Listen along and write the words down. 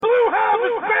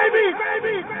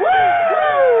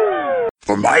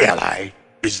For my ally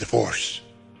is the Force.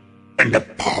 And a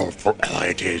powerful ally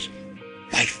it is.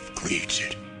 Life creates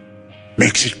it.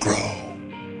 Makes it grow.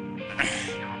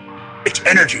 Its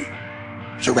energy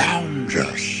surrounds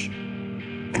us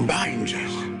and binds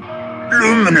us.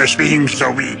 Luminous beings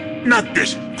so we, not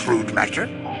this crude matter.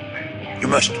 You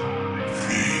must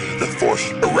feel the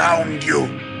Force around you.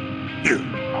 Here,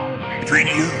 between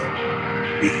you,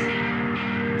 me,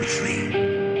 the tree,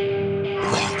 the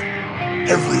rock,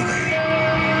 everywhere.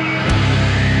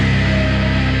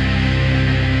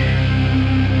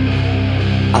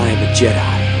 I am a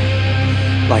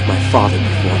Jedi, like my father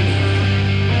before me.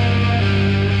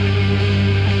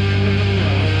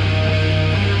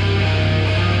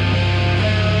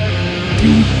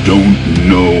 You don't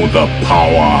know the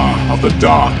power of the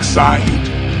dark side.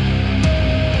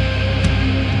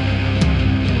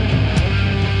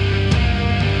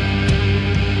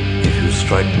 If you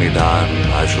strike me down,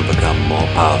 I shall become more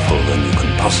powerful than you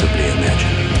can possibly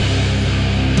imagine.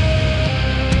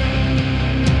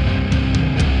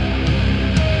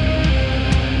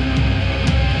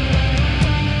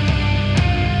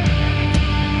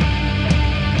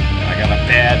 I got a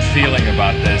bad feeling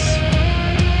about this.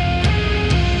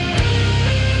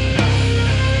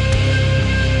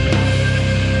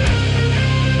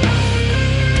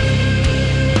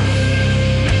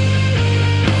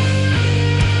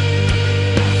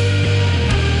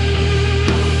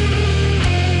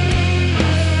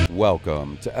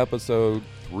 Welcome to episode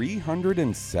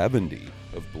 370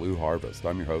 of Blue Harvest.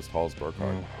 I'm your host, Halls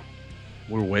Burkhardt.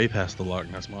 We're way past the Loch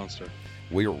Ness Monster.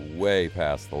 We are way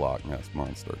past the Loch Ness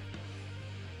Monster.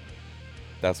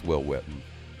 That's Will Witten.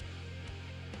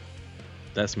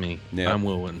 That's me. Yeah. I'm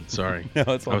Will Witten. Sorry. No,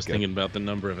 it's all I was good. thinking about the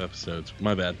number of episodes.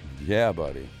 My bad. Yeah,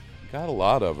 buddy. Got a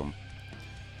lot of them.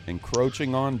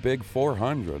 Encroaching on big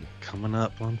 400. Coming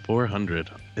up on 400.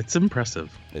 It's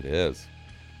impressive. It is.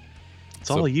 It's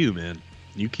So- all you, man.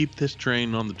 You keep this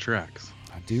train on the tracks.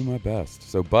 I do my best.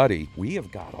 So, buddy, we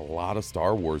have got a lot of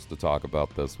Star Wars to talk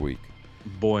about this week.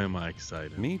 Boy, am I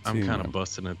excited. Me too, I'm kind man. of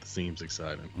busting at the seams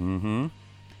excited. Mm-hmm.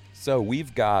 So,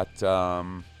 we've got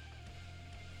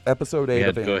episode 8 We of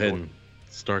had to go ahead Andor. and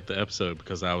start the episode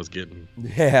because I was getting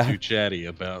Yeah. too chatty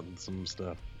about some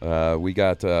stuff. We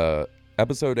got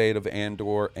episode 8 of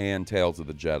Andor and Tales of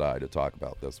the Jedi to talk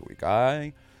about this week.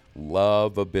 I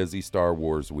love a busy Star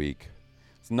Wars week.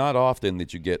 It's not often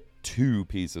that you get 2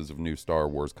 pieces of new Star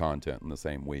Wars content in the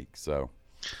same week. So,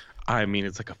 I mean,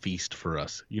 it's like a feast for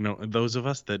us. You know, those of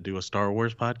us that do a Star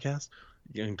Wars podcast,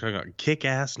 you can talk about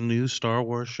kick-ass new Star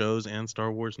Wars shows and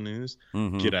Star Wars news.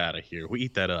 Get out of here. We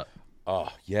eat that up. oh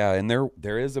yeah, and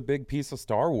there is a big piece of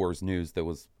Star Wars news that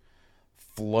was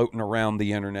floating around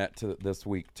the internet this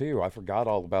week too. I forgot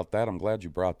all about that. I'm glad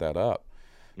you brought that up.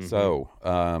 So,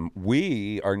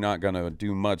 we are not going to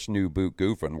do much new boot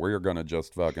goofing. We're going to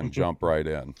just fucking jump right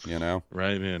in, you know?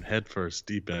 Right in, head first,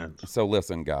 deep end. So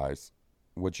listen, guys,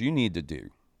 what you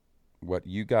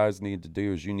guys need to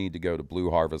do is you need to go to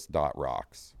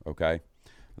blueharvest.rocks, okay?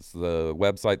 It's the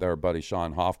website that our buddy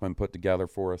Sean Hoffman put together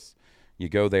for us. You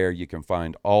go there, you can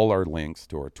find all our links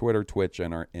to our Twitter, Twitch,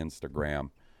 and our Instagram,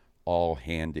 all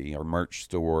handy, our merch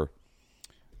store,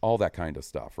 all that kind of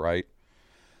stuff, right?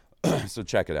 So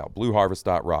check it out,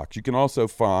 blueharvest.rocks. You can also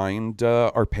find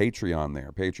our Patreon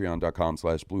there,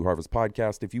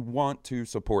 patreon.com/blueharvestpodcast. If you want to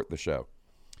support the show,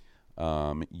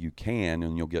 you can,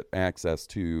 and you'll get access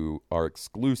to our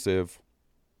exclusive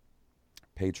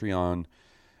Patreon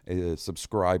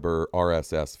subscriber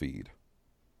RSS feed,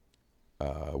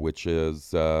 which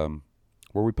is where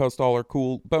we post all our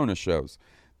cool bonus shows.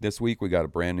 This week we got a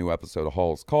brand new episode of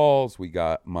Hall's Calls. We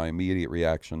got my immediate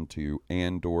reaction to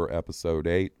Andor episode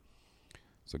 8.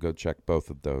 So go check both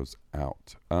of those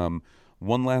out.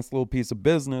 One last little piece of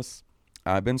business.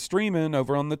 I've been streaming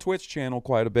over on the Twitch channel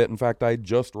quite a bit. In fact, I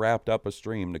just wrapped up a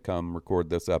stream to come record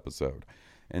this episode.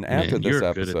 And after Man, this you're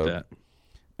episode, good at that.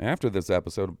 after this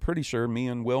episode, I'm pretty sure me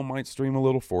and Will might stream a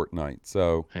little Fortnite.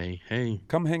 So Hey.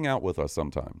 come hang out with us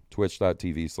sometime.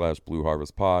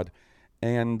 Twitch.tv/BlueHarvestPod.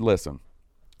 And listen,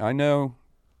 I know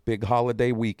big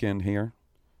holiday weekend here,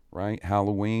 right?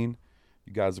 Halloween.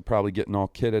 You guys are probably getting all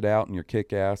kitted out in your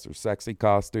kick-ass or sexy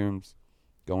costumes,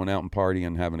 going out and partying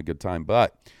and having a good time.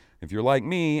 But if you're like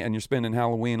me and you're spending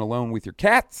Halloween alone with your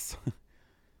cats,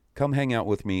 come hang out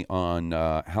with me on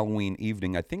Halloween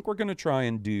evening. I think we're going to try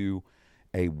and do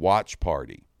a watch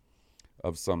party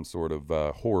of some sort of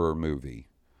horror movie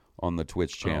on the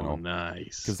Twitch channel. Oh,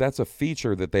 nice. Because that's a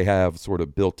feature that they have sort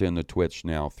of built into Twitch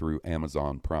now through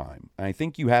Amazon Prime. And I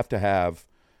think you have to have,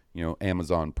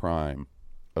 Amazon Prime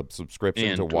a subscription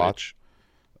And to watch.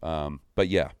 But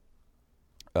yeah,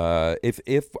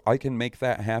 If I can make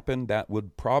that happen, that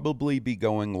would probably be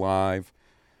going live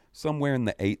somewhere in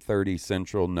the 8:30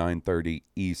 Central, 9:30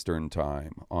 Eastern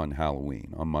time on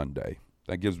Halloween, on Monday.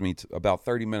 That gives me about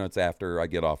 30 minutes after I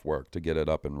get off work to get it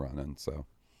up and running. So,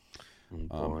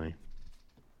 Oh, boy.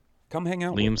 come hang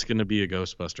out. Liam's going to be a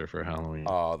Ghostbuster for Halloween.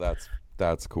 Oh,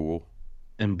 that's cool.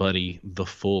 And Buddy, the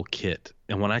full kit.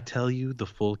 And when I tell you the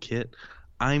full kit,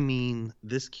 I mean,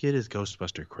 this kid is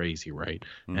Ghostbuster crazy, right?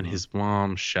 Mm-hmm. And his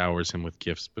mom showers him with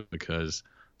gifts because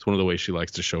it's one of the ways she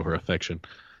likes to show her affection.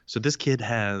 So this kid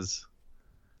has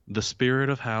the Spirit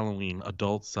of Halloween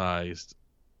adult-sized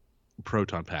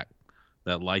proton pack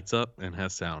that lights up and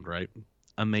has sound, right?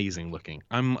 Amazing looking.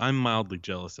 I'm mildly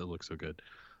jealous it looks so good.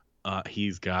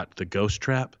 He's got the ghost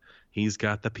trap. He's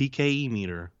got the PKE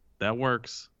meter. That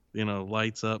works. You know,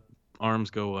 lights up, arms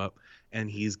go up. And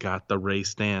he's got the Ray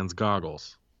Stans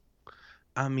goggles.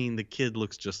 I mean, the kid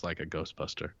looks just like a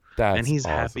Ghostbuster. And he's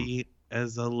awesome. happy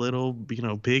as a little,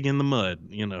 pig in the mud.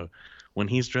 When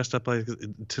he's dressed up like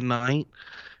tonight,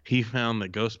 he found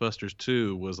that Ghostbusters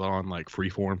 2 was on like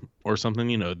Freeform or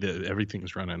something.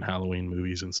 Everything's running Halloween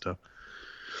movies and stuff.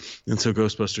 And so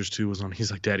Ghostbusters 2 was on.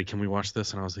 He's like, Daddy, can we watch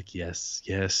this? And I was like, yes,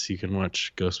 you can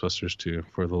watch Ghostbusters 2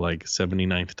 for the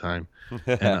 79th time.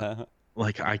 And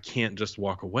I can't just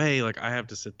walk away. I have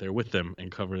to sit there with them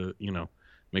and cover,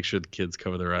 make sure the kids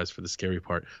cover their eyes for the scary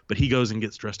part. But he goes and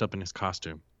gets dressed up in his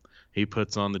costume. He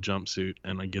puts on the jumpsuit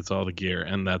and gets all the gear,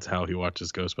 and that's how he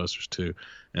watches Ghostbusters 2.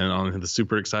 And on the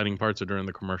super exciting parts are during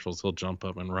the commercials, he'll jump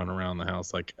up and run around the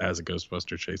house as a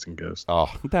Ghostbuster chasing ghosts.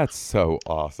 Oh, that's so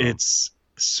awesome. It's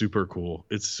super cool.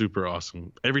 It's super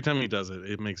awesome. Every time he does it,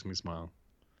 it makes me smile.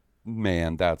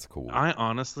 Man, that's cool. I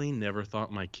honestly never thought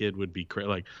my kid would be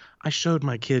crazy. I showed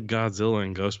my kid Godzilla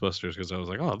and Ghostbusters because I was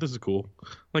like, oh, this is cool.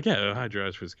 Hide your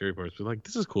eyes for the scary parts. But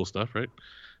this is cool stuff, right?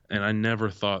 And I never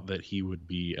thought that he would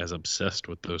be as obsessed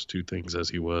with those two things as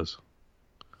he was.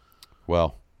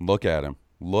 Well, look at him.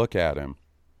 Look at him.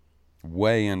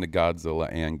 Way into Godzilla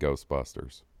and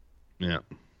Ghostbusters. Yeah.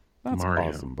 That's Mario.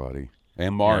 awesome, buddy.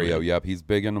 And Mario. Yeah, yep, he's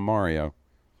big into Mario.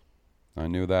 I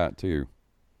knew that, too.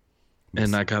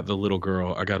 And I got the little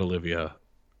girl. I got Olivia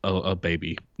a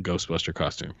baby Ghostbuster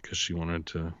costume because she wanted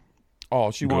to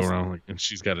go around. And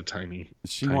she's got a tiny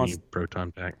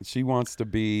proton pack. She wants to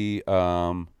be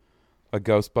a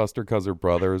Ghostbuster because her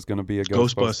brother is going to be a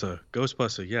Ghostbuster.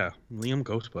 Ghostbuster, yeah. Liam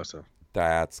Ghostbuster.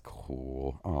 That's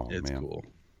cool. Oh, it's man. Cool.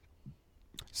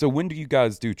 So when do you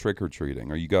guys do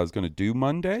trick-or-treating? Are you guys going to do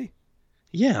Monday?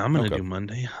 Yeah, I'm going to do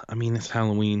Monday. I mean, it's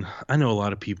Halloween. I know a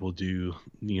lot of people do,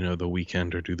 the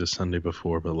weekend or do the Sunday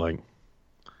before, but I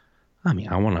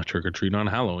want to trick-or-treat on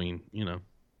Halloween,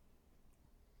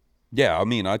 Yeah, I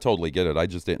mean, I totally get it. I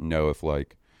just didn't know if I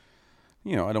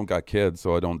don't got kids,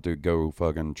 so I don't go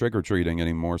fucking trick-or-treating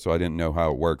anymore, so I didn't know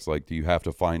how it works. Do you have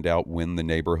to find out when the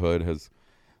neighborhood has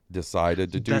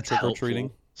decided to do trick-or-treating?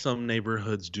 Helpful. Some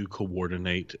neighborhoods do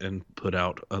coordinate and put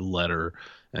out a letter,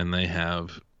 and they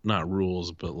have not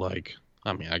rules, but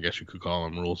I guess you could call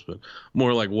them rules, but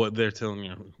more like what they're telling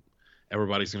you.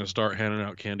 Everybody's going to start handing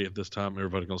out candy at this time.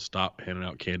 Everybody's going to stop handing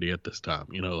out candy at this time.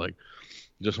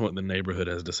 Just what the neighborhood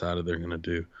has decided they're going to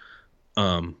do.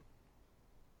 I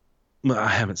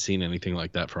haven't seen anything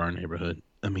like that for our neighborhood.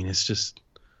 I mean, it's just,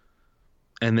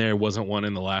 and there wasn't one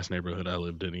in the last neighborhood I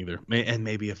lived in either. And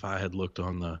maybe if I had looked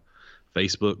on the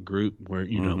Facebook group where,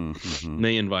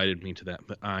 they invited me to that,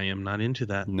 but I am not into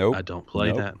that. Nope. I don't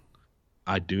play that.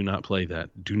 I do not play that.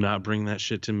 Do not bring that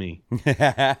shit to me.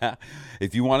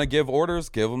 If you want to give orders,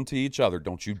 give them to each other.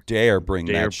 Don't you dare bring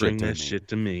that shit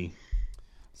to me.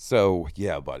 So,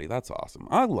 yeah, buddy, that's awesome.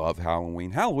 I love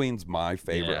Halloween. Halloween's my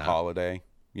favorite holiday,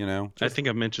 I think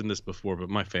I've mentioned this before, but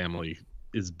my family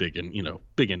is big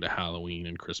into Halloween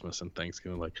and Christmas and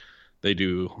Thanksgiving. They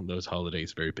do those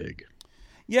holidays very big.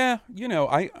 Yeah,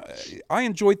 I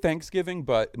enjoy Thanksgiving,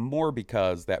 but more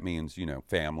because that means,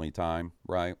 family time,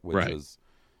 right? Which is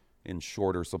in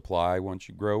shorter supply once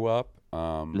you grow up.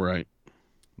 Right.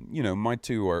 My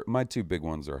two big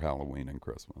ones are Halloween and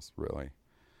Christmas, really.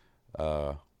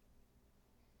 Both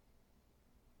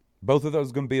of those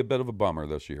are going to be a bit of a bummer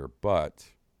this year, but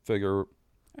figure,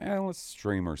 let's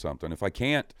stream or something. If I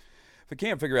can't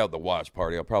figure out the watch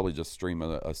party, I'll probably just stream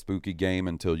a spooky game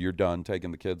until you're done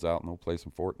taking the kids out and we'll play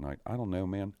some Fortnite. I don't know,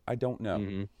 man. I don't know.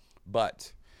 Mm-hmm.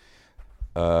 But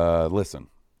listen,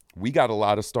 we got a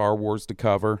lot of Star Wars to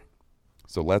cover,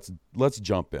 so let's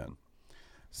jump in.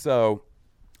 So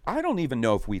I don't even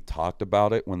know if we talked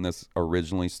about it when this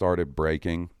originally started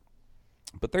breaking,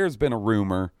 but there's been a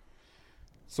rumor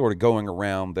sort of going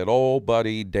around that old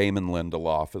buddy Damon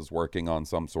Lindelof is working on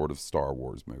some sort of Star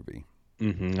Wars movie.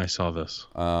 Mm-hmm, I saw this.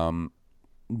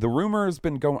 the rumor has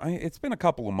been going. It's been a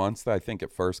couple of months that I think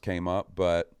it first came up,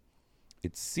 but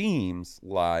it seems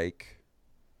like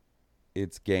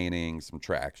it's gaining some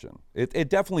traction. It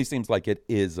definitely seems like it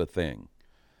is a thing.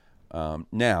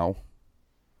 Now,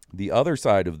 the other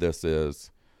side of this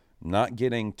is not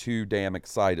getting too damn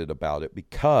excited about it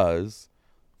because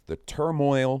the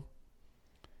turmoil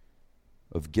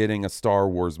of getting a Star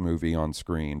Wars movie on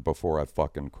screen before I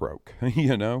fucking croak,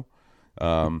 you know?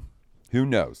 Who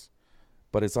knows?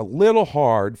 But it's a little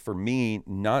hard for me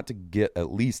not to get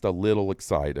at least a little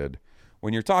excited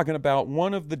when you're talking about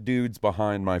one of the dudes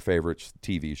behind my favorite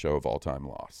TV show of all time,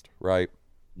 Lost, right?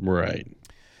 Right.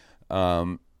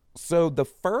 So the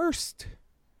first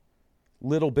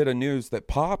little bit of news that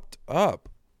popped up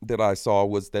that I saw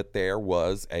was that there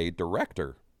was a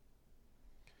director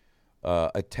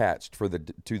attached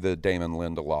to the Damon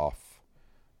Lindelof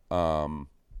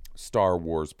Star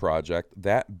Wars project,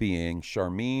 that being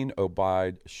Sharmeen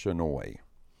Obaid-Chinoy,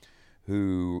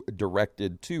 who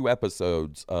directed 2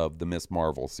 episodes of the Miss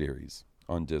Marvel series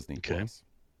on Disney Plus.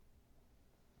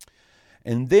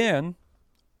 And then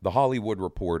the Hollywood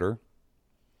Reporter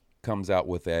comes out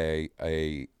with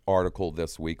a article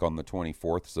this week on the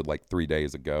 24th, so like 3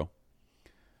 days ago,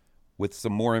 with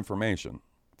some more information.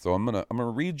 So I'm gonna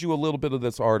read you a little bit of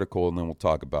this article, and then we'll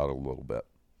talk about it a little bit.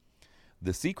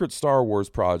 The secret Star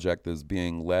Wars project is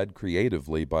being led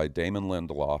creatively by Damon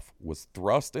Lindelof was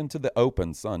thrust into the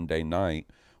open Sunday night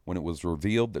when it was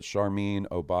revealed that Sharmeen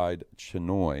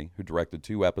Obaid-Chinoy, who directed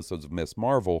 2 episodes of Miss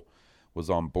Marvel,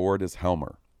 was on board as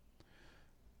Helmer.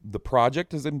 The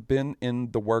project has been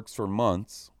in the works for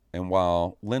months, and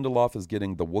while Lindelof is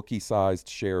getting the Wookiee-sized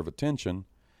share of attention,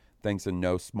 thanks in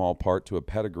no small part to a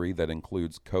pedigree that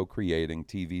includes co-creating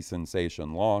TV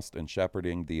sensation Lost and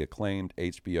shepherding the acclaimed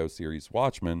HBO series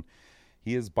Watchmen,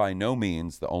 he is by no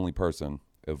means the only person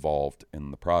involved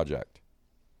in the project.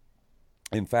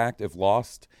 In fact, if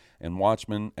Lost and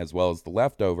Watchmen, as well as The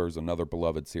Leftovers, another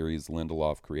beloved series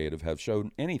Lindelof creative, have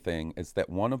shown anything, it's that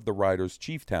one of the writer's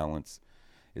chief talents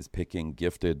is picking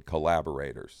gifted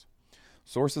collaborators.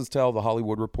 Sources tell The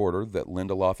Hollywood Reporter that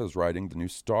Lindelof is writing the new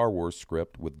Star Wars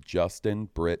script with Justin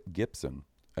Britt Gibson,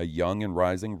 a young and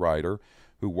rising writer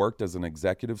who worked as an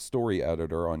executive story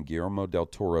editor on Guillermo del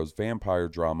Toro's vampire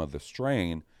drama The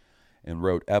Strain and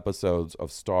wrote episodes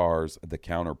of Star's The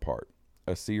Counterpart,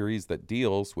 a series that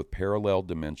deals with parallel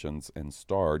dimensions and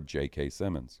starred J.K.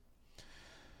 Simmons.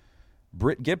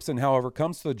 Britt Gibson, however,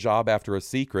 comes to the job after a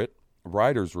secret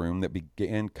writer's room that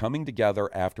began coming together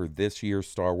after this year's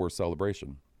Star Wars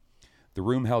celebration. The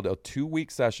room held a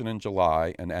 2-week session in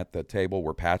July, and at the table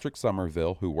were Patrick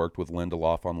Somerville, who worked with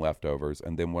Lindelof on Leftovers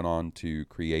and then went on to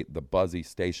create the buzzy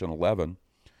Station 11,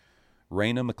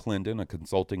 Raina McClendon, a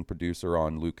consulting producer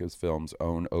on Lucasfilm's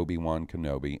own Obi-Wan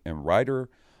Kenobi and writer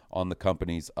on the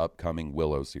company's upcoming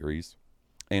Willow series,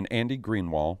 and Andy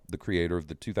Greenwald, the creator of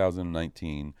the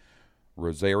 2019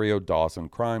 Rosario Dawson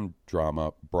crime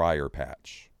drama Briar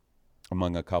Patch,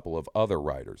 among a couple of other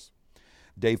writers.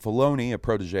 Dave Filoni, a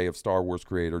protege of Star Wars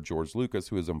creator George Lucas,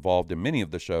 who is involved in many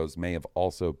of the shows, may have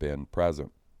also been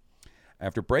present.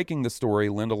 After breaking the story,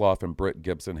 Lindelof and Britt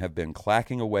Gibson have been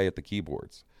clacking away at the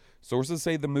keyboards. Sources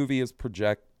say the movie's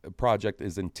project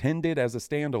is intended as a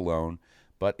standalone,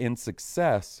 but in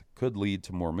success could lead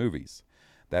to more movies.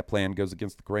 That plan goes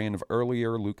against the grain of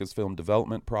earlier Lucasfilm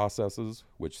development processes,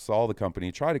 which saw the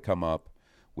company try to come up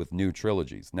with new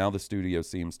trilogies. Now the studio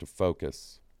seems to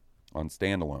focus on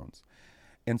standalones.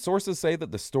 And sources say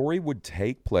that the story would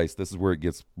take place, this is where it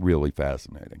gets really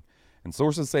fascinating, and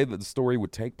sources say that the story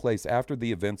would take place after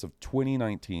the events of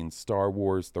 2019 Star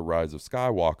Wars The Rise of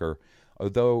Skywalker,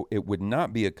 although it would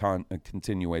not be a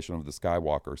continuation of the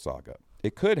Skywalker saga.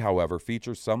 It could, however,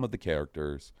 feature some of the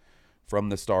characters from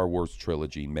the Star Wars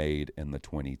trilogy made in the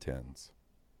 2010s.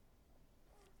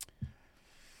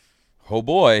 Oh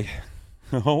boy.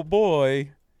 Oh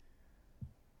boy.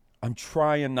 I'm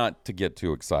trying not to get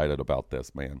too excited about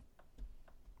this, man.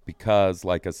 Because,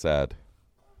 like I said,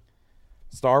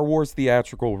 Star Wars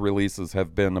theatrical releases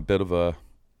have been a bit of a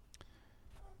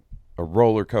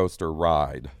roller coaster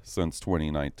ride since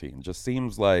 2019. Just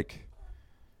seems like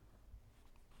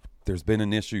there's been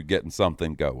an issue getting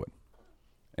something going.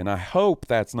 And I hope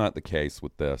that's not the case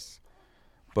with this.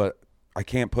 But I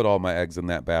can't put all my eggs in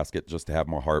that basket just to have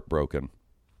my heart broken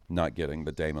not getting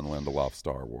the Damon Lindelof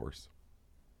Star Wars.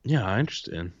 Yeah, I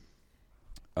understand.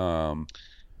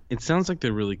 It sounds like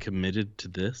they're really committed to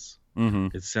this.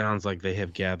 Mm-hmm. It sounds like they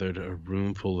have gathered a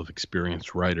room full of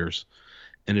experienced writers.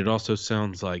 And it also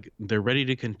sounds like they're ready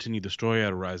to continue the story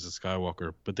out of Rise of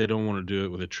Skywalker, but they don't want to do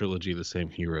it with a trilogy of the same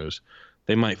heroes.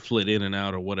 They might flit in and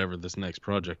out or whatever this next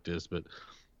project is, but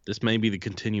This may be the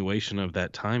continuation of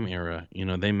that time era. You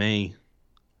know, they may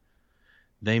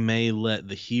let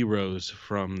the heroes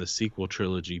from the sequel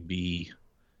trilogy be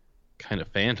kind of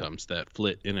phantoms that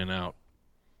flit in and out.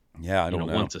 Yeah, I don't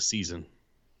know. Once a season.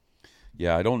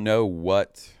 Yeah, I don't know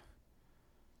what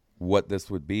this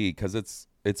would be, because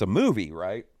it's a movie,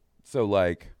 right? So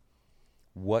like,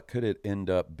 what could it end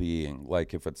up being?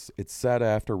 Like, if it's set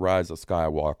after Rise of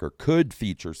Skywalker, could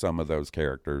feature some of those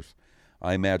characters.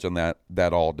 I imagine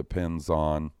that all depends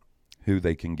on who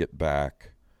they can get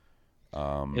back.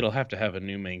 It'll have to have a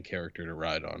new main character to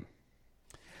ride on.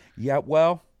 Yeah,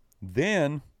 well,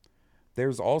 then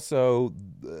there's also,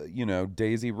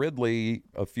 Daisy Ridley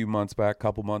a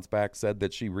couple months back, said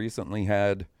that she recently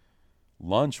had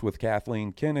lunch with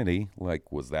Kathleen Kennedy.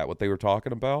 Like, was that what they were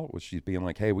talking about? Was she being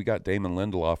like, hey, we got Damon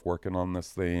Lindelof working on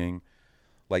this thing?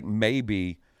 Like,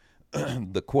 maybe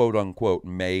the quote-unquote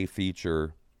may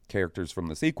feature characters from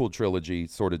the sequel trilogy.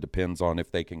 Sort of depends on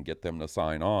if they can get them to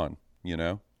sign on,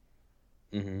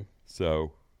 Mm-hmm.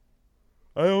 So,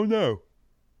 I don't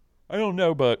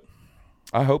know, but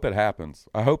I hope it happens.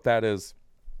 I hope that is,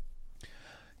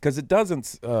 because it doesn't,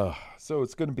 so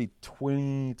it's going to be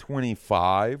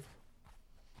 2025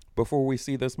 before we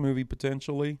see this movie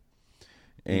potentially.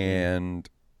 Mm-hmm. And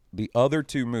the other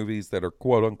two movies that are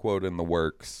quote unquote in the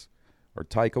works are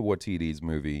Taika Waititi's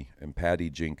movie and Patty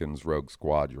Jenkins' Rogue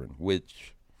Squadron,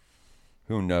 which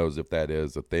who knows if that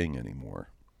is a thing anymore.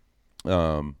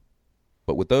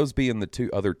 But with those being the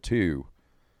other two,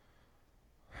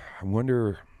 I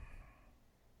wonder,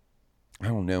 I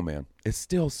don't know, man. It's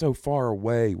still so far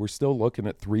away. We're still looking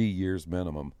at 3 years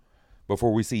minimum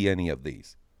before we see any of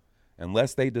these.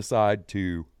 Unless they decide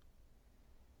to,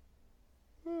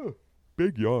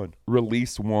 big yawn,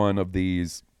 release one of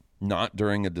these not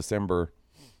during a December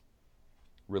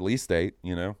release date,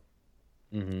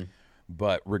 Mm-hmm.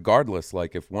 But regardless,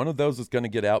 like, if one of those is going to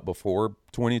get out before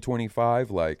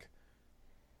 2025, like,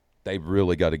 they've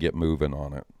really got to get moving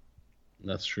on it.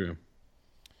 That's true.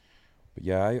 But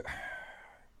yeah,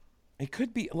 it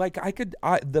could be like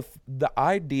the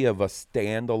idea of a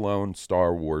standalone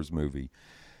Star Wars movie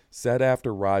set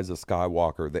after Rise of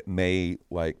Skywalker that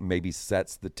maybe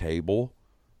sets the table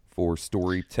for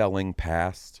storytelling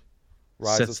past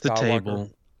Rise of Skywalker. Sets the table,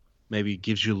 maybe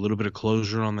gives you a little bit of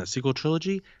closure on that sequel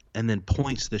trilogy, and then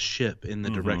points the ship in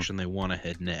the direction they want to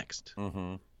head next.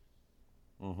 Mm-hmm.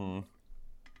 Mm-hmm.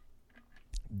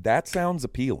 That sounds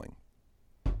appealing.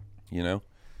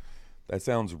 That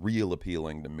sounds real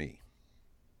appealing to me.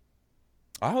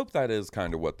 I hope that is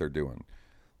kind of what they're doing.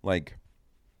 Like,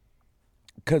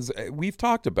 because we've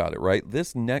talked about it, right?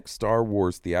 This next Star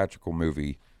Wars theatrical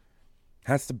movie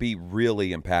has to be really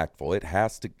impactful. It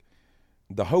has to.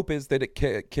 The hope is that it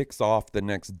kicks off the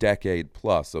next decade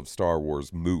plus of Star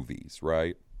Wars movies,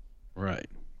 right? Right.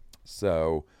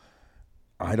 So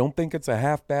I don't think it's a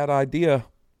half bad idea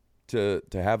to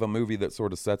have a movie that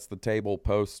sort of sets the table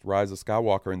post Rise of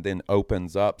Skywalker and then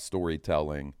opens up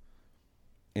storytelling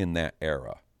in that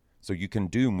era. So you can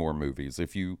do more movies.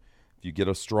 If you get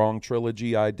a strong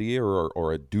trilogy idea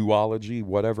or a duology,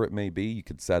 whatever it may be, you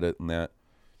could set it in that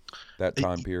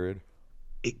time period.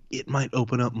 It might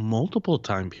open up multiple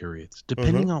time periods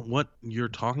depending on what you're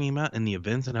talking about and the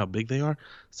events and how big they are.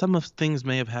 Some of things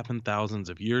may have happened thousands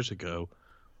of years ago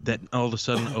that all of a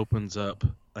sudden opens up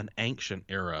an ancient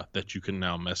era that you can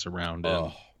now mess around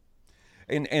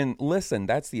in. And listen,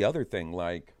 that's the other thing.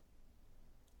 Like,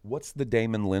 what's the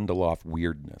Damon Lindelof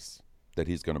weirdness that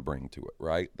he's going to bring to it,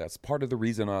 right? That's part of the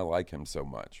reason I like him so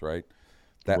much, right?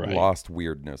 That Lost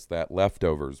weirdness, that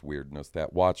Leftovers weirdness,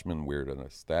 that Watchmen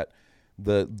weirdness, that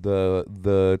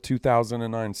the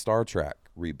 2009 Star Trek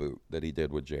reboot that he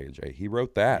did with J.J. He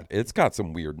wrote that. It's got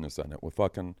some weirdness in it with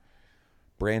fucking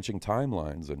branching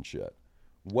timelines and shit.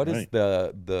 What is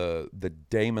the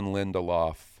Damon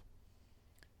Lindelof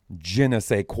je ne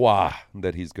sais quoi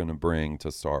that he's going to bring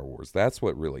to Star Wars? That's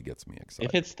what really gets me excited.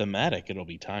 If it's thematic, it'll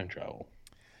be time travel.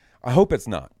 I hope it's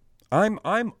not. I'm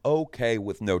okay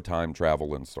with no time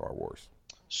travel in Star Wars.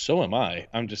 So am I.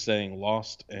 I'm just saying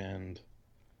Lost and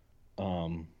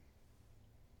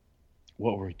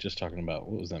what were we just talking about?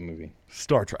 What was that movie?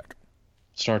 Star Trek.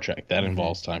 Star Trek. That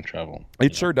involves time travel.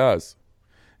 It sure does.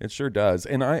 It sure does.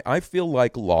 And I feel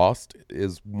like Lost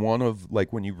is one of,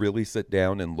 like, when you really sit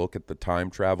down and look at the time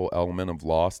travel element of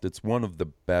Lost, it's one of the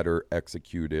better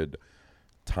executed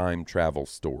time travel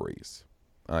stories,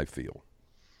 I feel.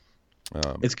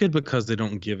 It's good because they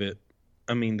don't give it,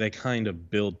 I mean, they kind of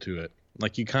build to it.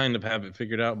 Like you kind of have it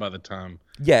figured out by the time.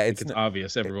 Yeah, it's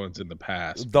obvious everyone's in the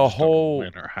past. The whole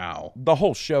when or how. The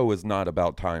whole show is not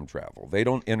about time travel. They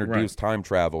don't introduce time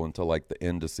travel until like the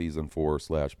end of season 4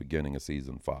 / beginning of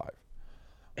season 5.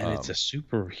 And it's a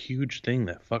super huge thing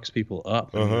that fucks people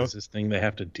up. I mean, it's this thing they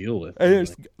have to deal with. And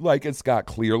it's like it's got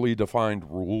clearly defined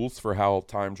rules for how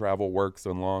time travel works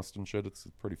in Lost and shit. It's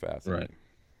pretty fascinating. Right.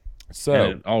 So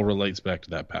and it all relates back to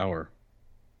that power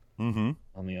on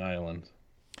the island,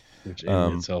 which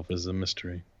in itself is a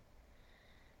mystery.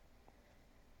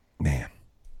 Man,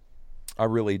 I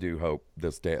really do hope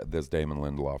this Damon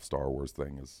Lindelof Star Wars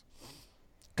thing is,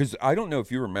 because I don't know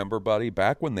if you remember, buddy,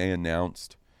 back when they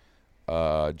announced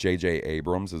J.J.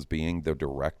 Abrams as being the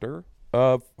director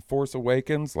of Force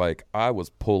Awakens, like I was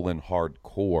pulling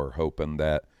hardcore hoping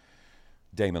that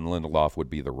Damon Lindelof would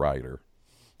be the writer.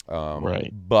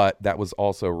 Right. But that was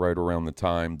also right around the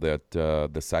time that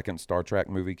the second Star Trek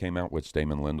movie came out, which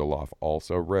Damon Lindelof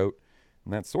also wrote.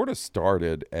 And that sort of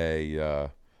started a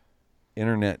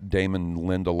internet Damon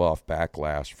Lindelof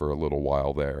backlash for a little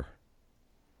while there.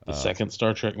 The second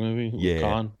Star Trek movie? With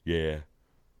Khan? Yeah.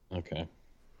 Okay.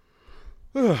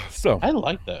 So I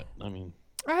like that. I mean,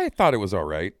 I thought it was all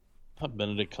right. I thought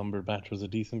Benedict Cumberbatch was a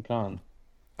decent Khan.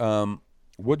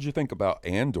 What'd you think about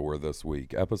Andor this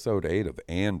week? Episode 8 of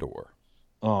Andor.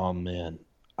 Oh, man.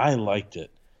 I liked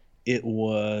it. It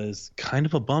was kind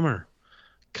of a bummer.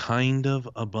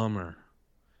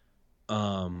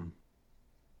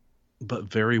 But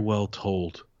very well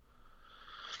told.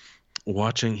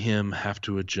 Watching him have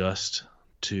to adjust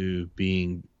to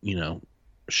being,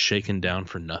 shaken down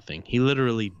for nothing. He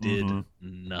literally did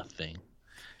nothing.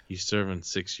 He's serving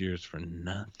 6 years for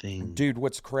nothing. Dude,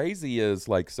 what's crazy is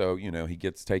he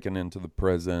gets taken into the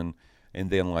prison and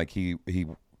then he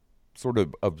sort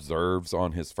of observes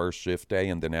on his first shift day,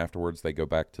 and then afterwards they go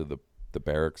back to the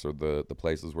barracks or the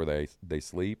places where they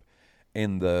sleep.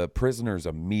 And the prisoners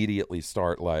immediately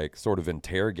start sort of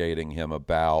interrogating him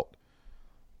about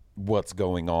what's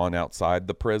going on outside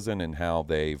the prison and how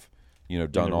they've,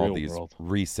 done all these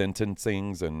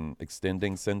resentencings and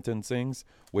extending sentencings,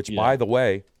 which by the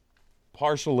way,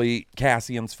 partially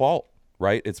Cassian's fault,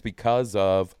 right? It's because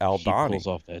of Aldhani. He pulls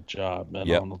off that job,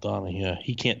 Aldhani. Yeah,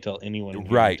 he can't tell anyone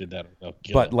who right. did that without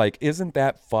killing. But isn't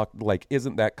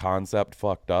that concept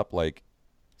fucked up?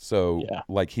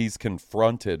 He's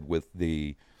confronted with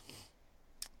the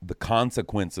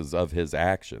consequences of his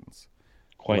actions.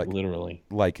 Quite literally.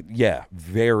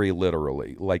 Very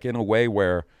literally. In a way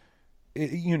where,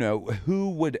 who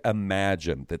would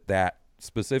imagine that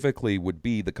specifically would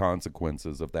be the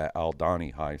consequences of that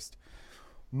Aldhani heist,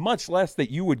 much less that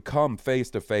you would come face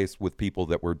to face with people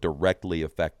that were directly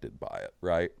affected by it,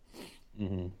 right?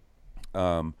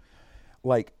 Mm-hmm.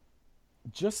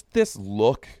 Just this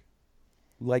look,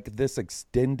 this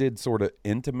extended sort of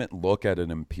intimate look at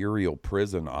an Imperial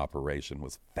prison operation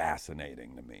was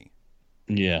fascinating to me.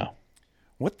 Yeah.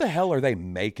 What the hell are they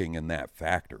making in that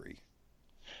factory?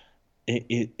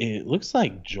 It looks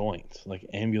like joints, like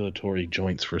ambulatory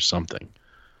joints for something.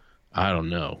 I don't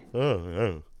know.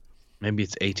 Oh. Maybe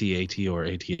it's AT-AT or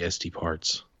AT-ST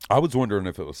parts. I was wondering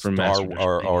if it was Star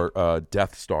or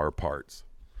Death Star parts.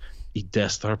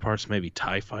 Death Star parts, maybe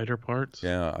TIE Fighter parts?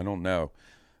 Yeah, I don't know.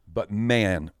 But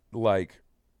man,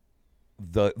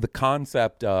 the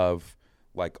concept of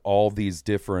all these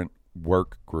different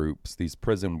work groups, these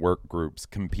prison work groups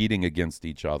competing against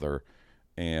each other,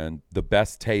 and the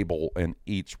best table in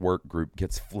each work group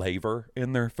gets flavor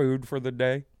in their food for the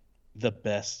day. The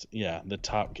best, the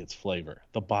top gets flavor.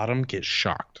 The bottom gets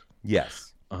shocked.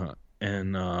 Yes.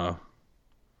 And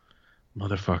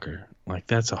motherfucker,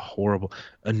 that's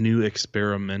a new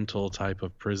experimental type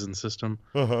of prison system.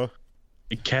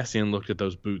 Cassian looked at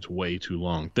those boots way too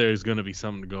long. There's going to be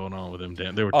something going on with them.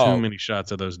 There were too many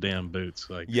shots of those damn boots.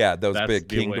 Those big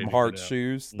Kingdom Hearts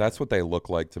shoes. That's what they look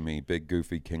like to me. Big,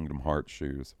 goofy Kingdom Hearts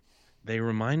shoes. They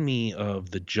remind me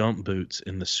of the jump boots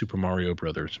in the Super Mario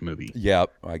Brothers movie.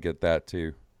 Yep, I get that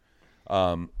too.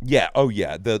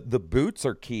 The boots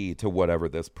are key to whatever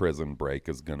this prison break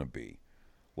is going to be.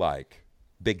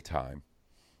 Big time.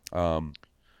 And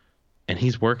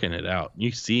he's working it out.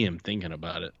 You see him thinking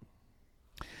about it.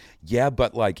 Yeah,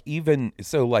 but even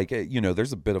so,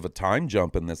 there's a bit of a time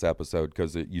jump in this episode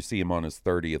because you see him on his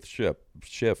 30th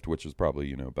shift, which is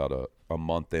probably about a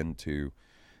month into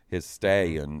his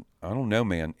stay, and I don't know,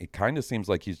 man. It kind of seems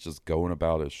like he's just going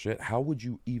about his shit. How would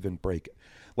you even break it?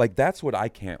 That's what I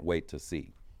can't wait to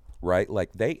see, right?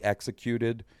 They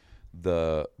executed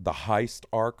the heist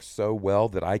arc so well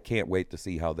that I can't wait to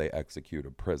see how they execute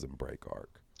a prison break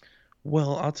arc.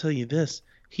 Well, I'll tell you this: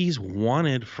 he's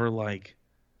wanted for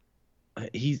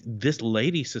this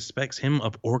lady suspects him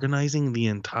of organizing the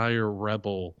entire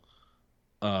rebel.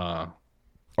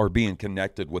 Or being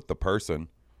connected with the person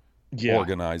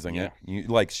organizing it.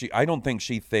 I don't think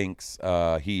she thinks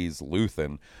he's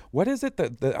Luthen. What is it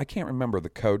that I can't remember the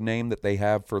code name that they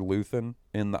have for Luthen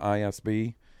in the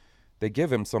ISB? They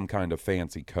give him some kind of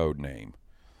fancy code name.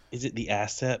 Is it the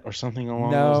asset or something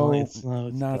along those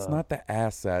lines? No, it's not the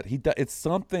asset. It's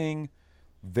something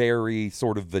very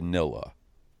sort of vanilla,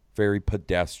 very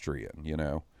pedestrian, you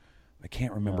know. I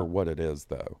can't remember what it is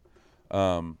though.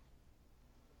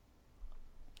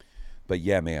 But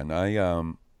yeah, man,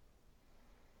 I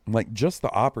like just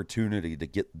the opportunity to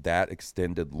get that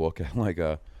extended look at like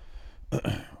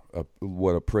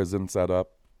what a prison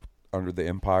setup under the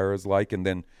Empire is like, and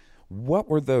then what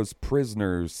were those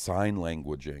prisoners sign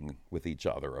languaging with each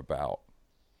other about?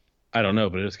 I don't know,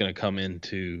 but it's going to come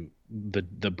into the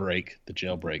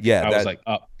jailbreak. Yeah, I was like,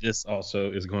 this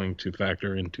also is going to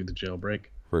factor into the jailbreak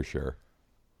for sure.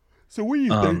 So what do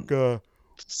you think?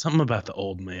 Something about the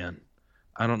old man.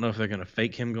 I don't know if they're going to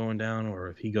fake him going down or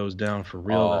if he goes down for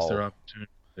real. That's their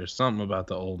opportunity. There's something about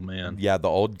the old man. Yeah, the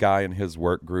old guy in his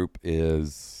work group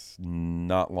is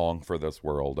not long for this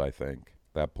world, I think.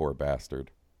 That poor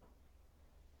bastard.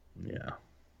 Yeah.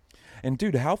 And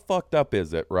dude, how fucked up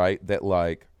is it, right? That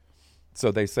like,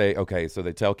 so they say, okay, so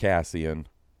they tell Cassian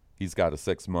he's got a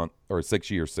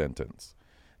 6-year sentence.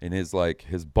 And his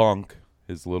bunk,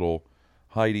 his little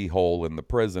hidey hole in the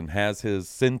prison has his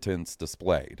sentence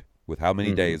displayed with how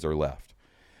many days are left.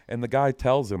 And the guy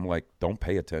tells him, like, don't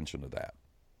pay attention to that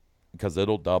because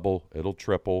it'll double, it'll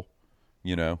triple,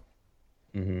 you know?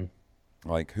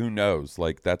 Like, who knows?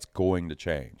 Like, that's going to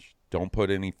change. Don't put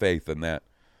any faith in that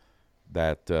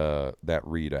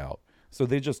readout. So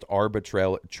they just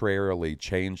arbitrarily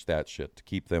changed that shit to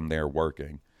keep them there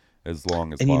working as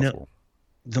long as possible. You know,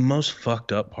 the most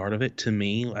fucked up part of it to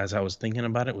me, as I was thinking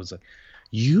about it, was like,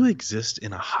 you exist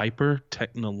in a hyper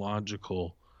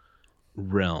technological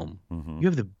realm. You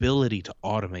have the ability to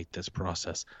automate this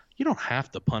process. You don't have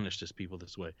to punish these people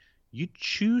this way. You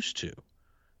choose to.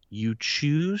 You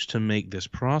choose to make this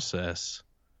process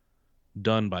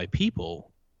done by people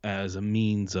as a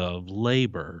means of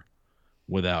labor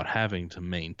without having to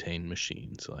maintain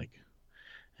machines,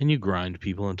 and you grind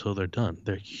people until they're done.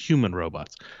 They're human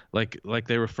robots, like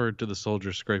they referred to the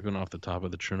soldiers scraping off the top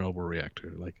of the Chernobyl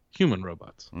reactor, like human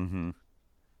robots.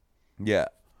 Yeah,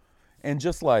 and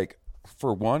just like,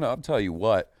 for one, I'll tell you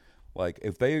what, like,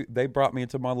 if they brought me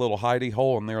into my little hidey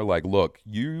hole and they're like, look,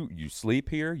 you sleep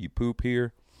here, you poop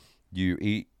here, you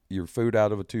eat your food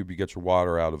out of a tube, you get your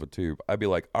water out of a tube, I'd be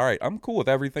like, all right, I'm cool with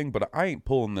everything, but I ain't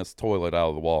pulling this toilet out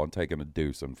of the wall and taking a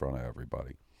deuce in front of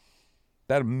everybody.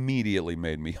 That immediately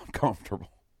made me uncomfortable.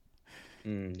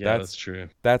 That's true.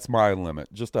 That's my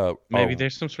limit. Just maybe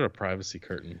there's some sort of privacy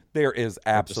curtain. There is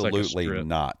absolutely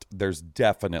not. There's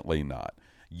definitely not.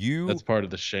 That's part of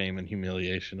the shame and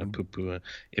humiliation of poo-poo.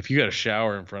 If you got to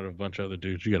shower in front of a bunch of other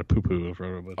dudes, you got to poo-poo in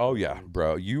front of a bunch of yeah, dudes.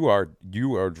 Bro. You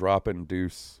are dropping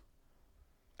deuce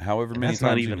however many times. That's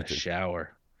not even a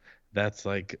shower. That's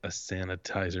like a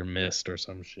sanitizer mist or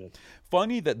some shit.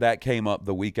 Funny that came up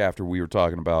the week after we were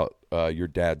talking about your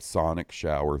dad's sonic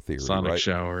shower theory. Sonic right?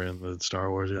 shower in the Star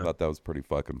Wars, yeah. I thought that was pretty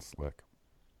fucking slick.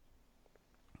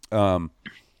 Don't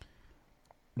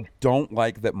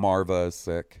like that Marva is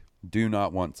sick. Do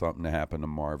not want something to happen to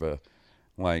Marva.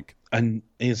 Like, and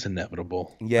it's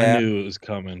inevitable. Yeah. I knew it was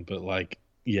coming, but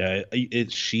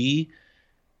she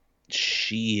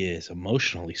is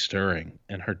emotionally stirring,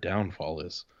 and her downfall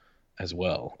is as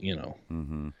well, you know.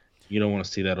 You don't want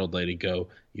to see that old lady go.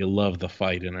 You love the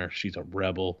fight in her. She's a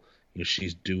rebel. You know,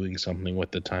 she's doing something with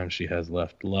the time she has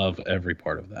left. Love every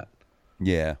part of that.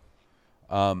 Yeah.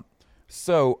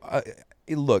 So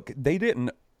look, they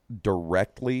didn't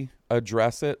directly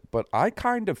address it, but I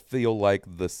kind of feel like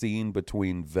the scene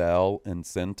between Vel and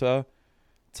Cinta,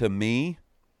 to me,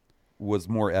 was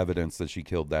more evidence that she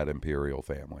killed that Imperial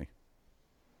family.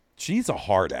 She's a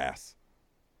hard ass.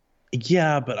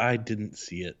 Yeah, but I didn't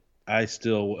see it.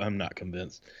 I'm not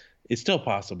convinced. It's still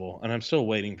possible, and I'm still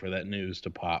waiting for that news to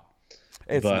pop.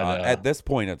 It's not. At this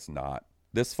point, it's not.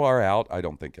 This far out, I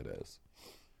don't think it is.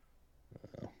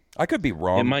 I could be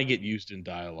wrong. It might get used in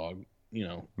dialogue, you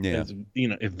know. Yeah.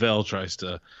 If Vel tries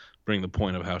to bring the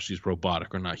point of how she's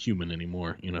robotic or not human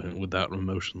anymore, you know, without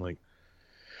emotion, like,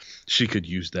 she could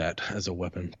use that as a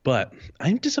weapon. But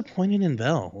I'm disappointed in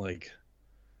Vel. Like,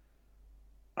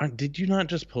 did you not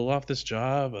just pull off this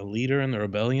job, a leader in the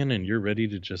rebellion, and you're ready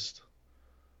to just,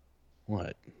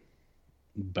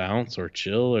 bounce or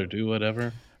chill or do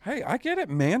whatever? Hey, I get it,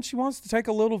 man. She wants to take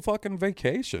a little fucking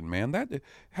vacation, man.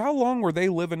 How long were they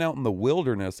living out in the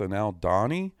wilderness, and now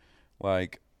Donnie,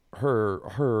 like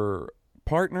her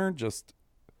partner just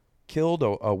killed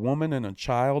a woman and a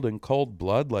child in cold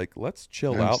blood. Like, let's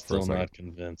chill I'm out for a still second. not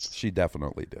convinced. She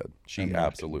definitely did. She I'm not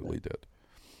absolutely did.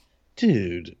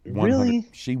 Dude, 100 really?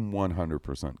 She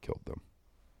 100% killed them.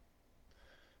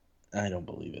 I don't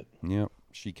believe it. Yep,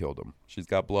 she killed him. She's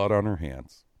got blood on her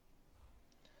hands.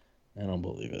 I don't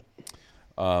believe it.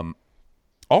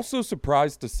 Also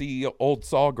surprised to see old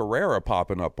Saw Gerrera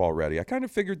popping up already. I kind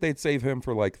of figured they'd save him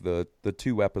for like the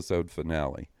 2-episode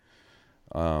finale.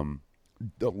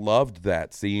 Loved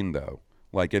that scene though.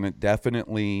 Like, and it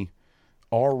definitely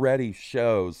already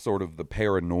shows sort of the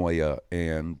paranoia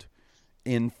and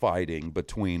infighting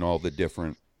between all the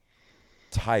different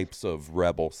types of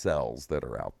rebel cells that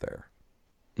are out there.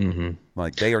 Mm-hmm.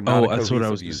 Like, they are not a that's what I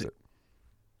was cohesive gonna say. user.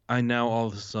 I now all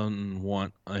of a sudden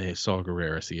want a Saw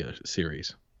Gerrera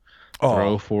series. Oh.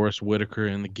 Throw Forrest Whitaker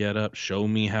in the getup. Show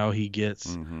me how he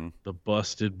gets the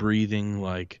busted breathing.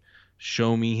 Like,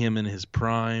 show me him in his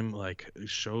prime. Like,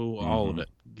 show all of it.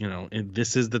 You know, and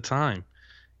this is the time.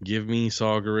 Give me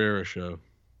Saw Gerrera show.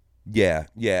 Yeah,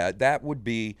 that would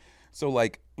be so.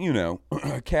 Like, you know,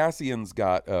 Cassian's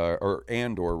got or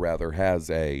Andor rather has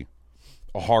a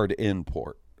hard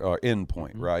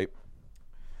endpoint, right?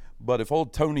 But if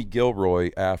old Tony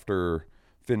Gilroy, after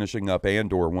finishing up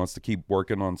Andor, wants to keep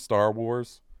working on Star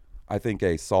Wars, I think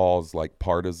a Saw's like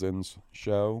Partisans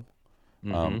show,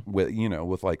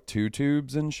 with like two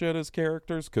tubes and shit as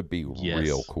characters could be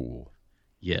real cool.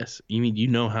 Yes, you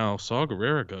know how Saw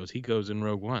Gerrera goes. He goes in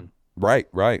Rogue One. Right.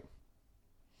 With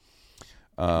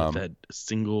that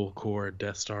single core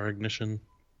Death Star ignition.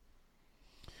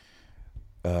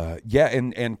 Yeah,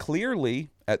 and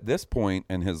clearly at this point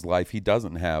in his life, he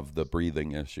doesn't have the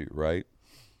breathing issue, right?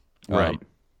 Right.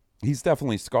 He's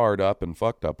definitely scarred up and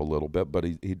fucked up a little bit, but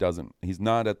he's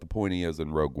not at the point he is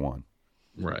in Rogue One.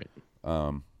 Right.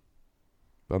 I'm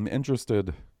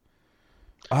interested.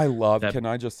 Can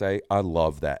I just say, I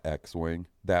love that X-Wing,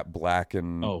 that black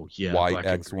and white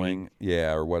X-Wing.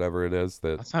 Yeah, or whatever it is.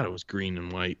 I thought it was green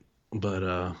and white,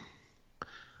 but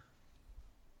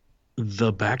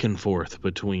the back and forth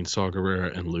between Saw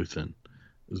Gerrera and Luthen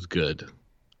is good.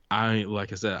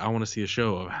 Like I said, I want to see a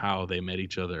show of how they met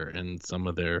each other and some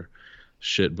of their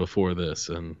shit before this,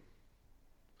 and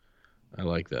I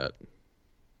like that.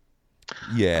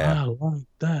 Yeah. I like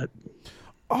that.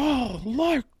 Oh,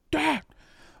 like that.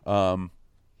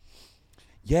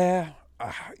 Yeah.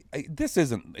 This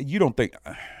isn't. You don't think?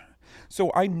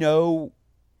 So I know,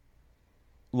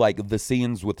 like, the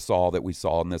scenes with Saul that we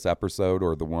saw in this episode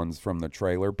or the ones from the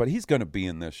trailer, but he's going to be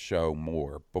in this show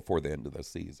more before the end of the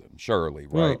season, surely,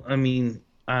 right? Well, I mean,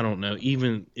 I don't know.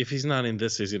 Even if he's not in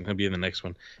this season, he'll be in the next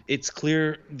one. It's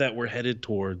clear that we're headed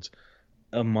towards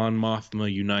a Mon Mothma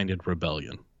United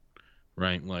Rebellion,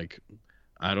 right? Like,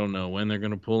 I don't know when they're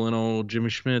going to pull in old Jimmy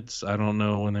Schmitz. I don't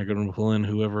know when they're going to pull in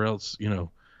whoever else,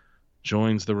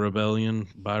 joins the rebellion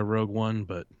by Rogue One,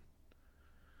 but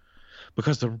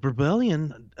because the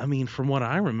rebellion, I mean, from what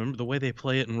I remember, the way they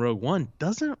play it in Rogue One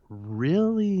doesn't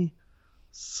really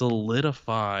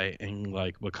solidify and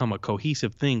like become a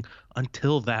cohesive thing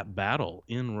until that battle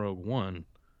in Rogue One.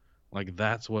 Like,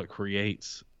 that's what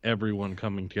creates everyone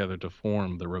coming together to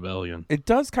form the rebellion. It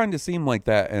does kind of seem like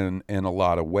that in a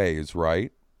lot of ways,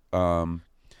 right?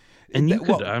 And you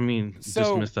could,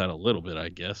 dismiss that a little bit, I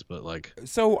guess, but like...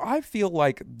 So I feel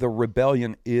like the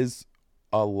rebellion is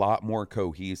a lot more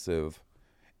cohesive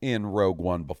in Rogue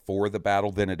One before the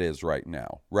battle than it is right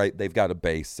now, right? They've got a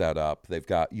base set up. They've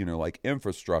got, like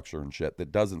infrastructure and shit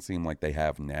that doesn't seem like they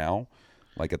have now,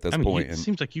 like at this point. It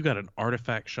seems like you got an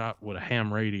artifact shot with a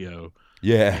ham radio.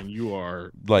 Yeah. And you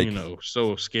are, like,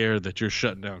 so scared that you're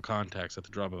shutting down contacts at the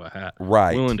drop of a hat.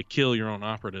 Right. Willing to kill your own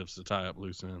operatives to tie up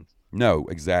loose ends. No,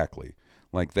 exactly.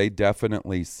 Like, they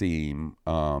definitely seem,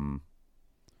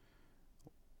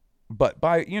 but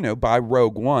by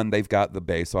Rogue One, they've got the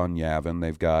base on Yavin.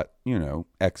 They've got,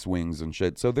 X-Wings and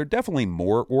shit. So they're definitely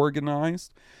more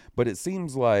organized, but it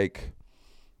seems like,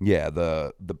 yeah,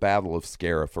 the Battle of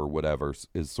Scarif or whatever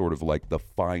is sort of like the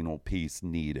final piece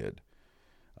needed,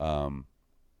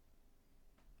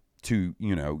 to,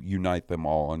 unite them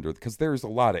all under, because there's a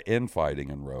lot of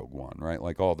infighting in Rogue One, right?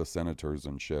 Like, all the senators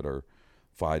and shit are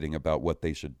fighting about what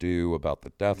they should do about the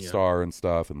Death Star and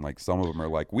stuff, and like some of them are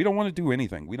like, we don't want to do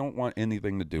anything. We don't want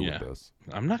anything to do with this.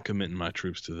 I'm not committing my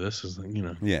troops to this.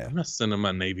 I'm not sending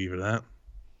my Navy for that.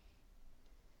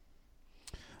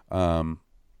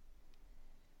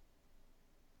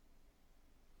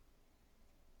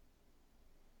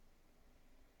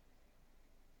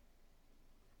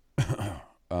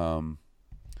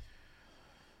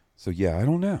 So yeah, I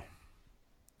don't know.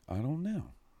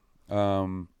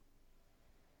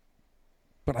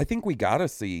 But I think we gotta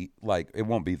see, like, it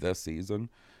won't be this season,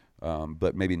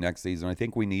 but maybe next season. I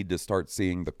think we need to start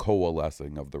seeing the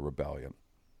coalescing of the rebellion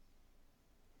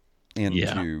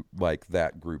into like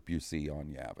that group you see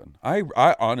on Yavin.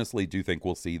 I honestly do think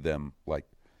we'll see them like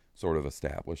sort of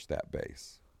establish that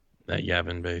base, that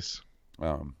Yavin base.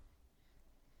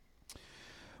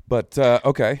 But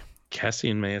okay,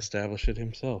 Cassian may establish it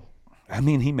himself. I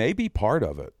mean, he may be part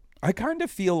of it. I kind of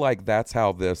feel like that's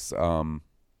how this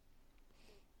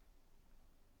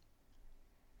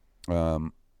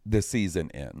this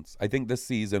season ends. I think this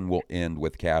season will end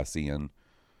with Cassian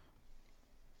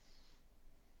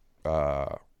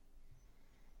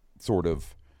sort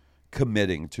of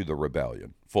committing to the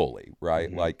rebellion fully, right?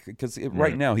 Mm-hmm. Like, because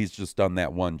right now he's just done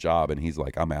that one job and he's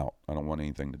like, I'm out. I don't want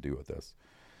anything to do with this.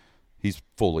 He's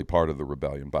fully part of the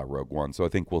rebellion by Rogue One. So I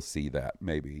think we'll see that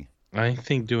maybe. I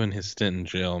think doing his stint in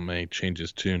jail may change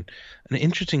his tune. An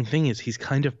interesting thing is he's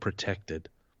kind of protected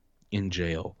in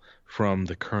jail from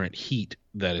the current heat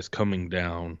that is coming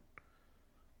down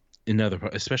in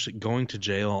especially going to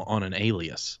jail on an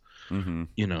alias. Mm-hmm.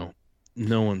 You know,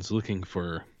 no one's looking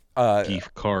for beef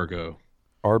cargo.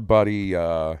 Our buddy,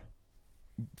 friend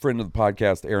of the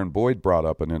podcast, Aaron Boyd, brought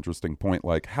up an interesting point.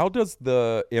 Like, how does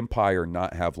the Empire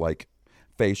not have like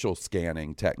facial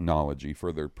scanning technology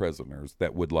for their prisoners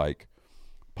that would like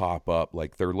pop up?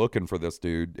 Like, they're looking for this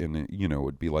dude, and you know, it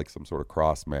would be like some sort of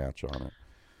cross match on it.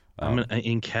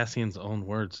 In Cassian's own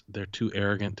words, they're too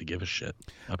arrogant to give a shit,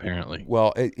 apparently.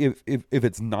 Well, if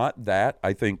it's not that,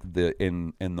 I think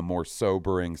in the more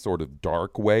sobering, sort of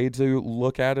dark way to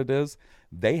look at it is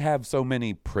they have so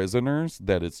many prisoners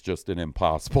that it's just an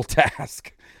impossible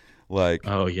task. Like,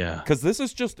 oh yeah, because this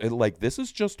is just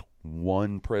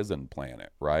one prison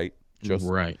planet, right? Just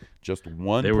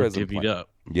one. They were prison divvied planet. up.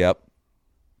 Yep.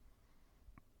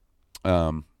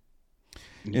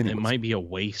 It might be a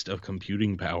waste of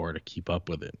computing power to keep up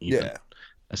with it. Even. Yeah.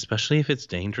 Especially if it's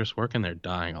dangerous work and they're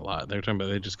dying a lot. They're talking about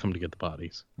they just come to get the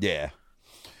bodies. Yeah.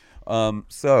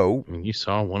 So I mean, you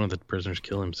saw one of the prisoners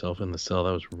kill himself in the cell.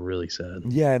 That was really sad.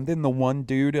 Yeah, and then the one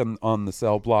dude on the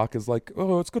cell block is like,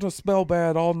 "Oh, it's gonna smell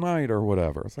bad all night" or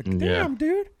whatever. It's like, damn,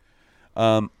 dude.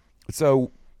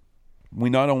 So we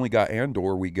not only got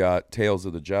Andor, we got Tales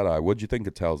of the Jedi. What'd you think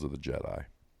of Tales of the Jedi?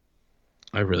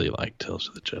 I really liked Tales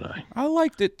of the Jedi. I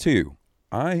liked it too.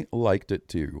 I'm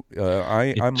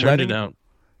turned it out.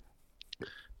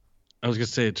 I was gonna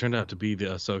say it turned out to be the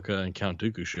Ahsoka and Count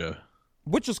Dooku show,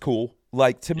 which is cool.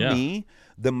 Like, to me,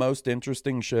 the most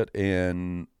interesting shit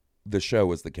in the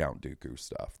show is the Count Dooku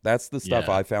stuff. That's the stuff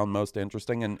I found most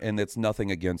interesting, and it's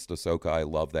nothing against Ahsoka. I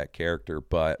love that character,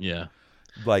 but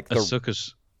like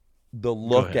Ahsoka's the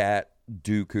look at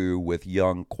Dooku with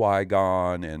young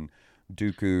Qui-Gon and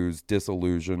Dooku's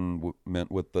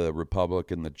disillusionment with the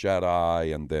Republic and the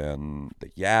Jedi, and then the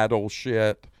Yaddle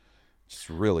shit. It's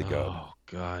really good. Oh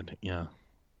God, yeah.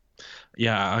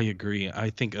 Yeah, I agree. I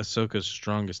think Ahsoka's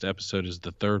strongest episode is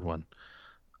the third one,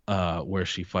 where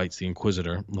she fights the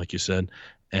Inquisitor, like you said,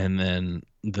 and then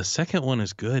the second one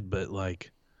is good, but like,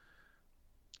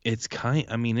 it's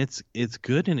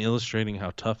good in illustrating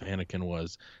how tough Anakin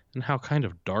was and how kind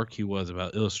of dark he was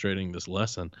about illustrating this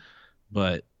lesson,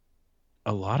 but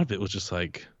a lot of it was just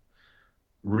like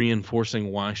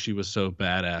reinforcing why she was so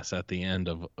badass at the end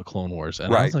of a Clone Wars,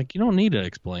 and I was like, you don't need to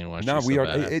explain why she's so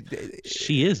badass.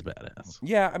 She is badass.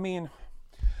 Yeah, I mean,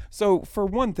 so for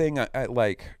one thing, I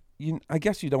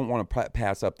guess you don't want to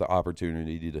pass up the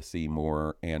opportunity to see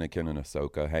more Anakin and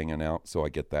Ahsoka hanging out. So I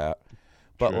get that,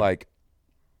 but like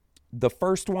the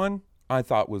first one, I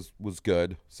thought was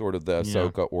good, sort of the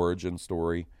Ahsoka origin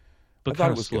story, but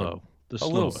kind of slow. Good. A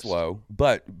little slow,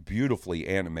 but beautifully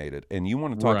animated. And you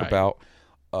want to talk about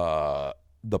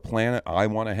the planet I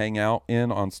want to hang out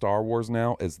in on Star Wars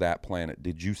now is that planet.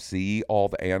 Did you see all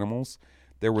the animals?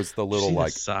 There was the little the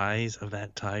size of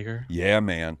that tiger. Yeah,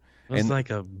 man. It was like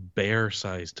a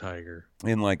bear-sized tiger.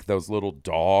 And like those little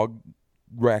dog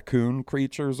raccoon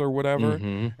creatures or whatever.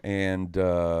 Mm-hmm. And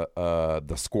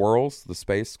the squirrels, the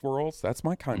space squirrels. That's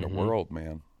my kind of world,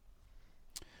 man.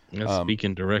 That's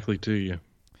speaking directly to you.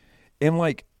 And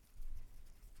like,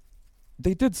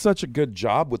 they did such a good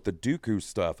job with the Dooku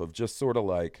stuff of just sort of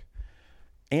like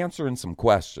answering some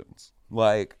questions.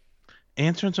 Like,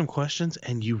 answering some questions,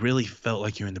 and you really felt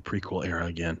like you're in the prequel era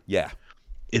again. Yeah.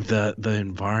 The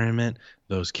environment,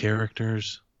 those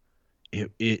characters,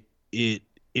 it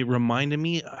reminded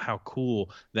me how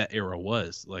cool that era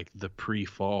was. Like, the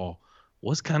pre-fall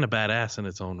was kind of badass in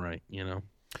its own right, you know?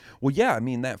 Well, yeah, I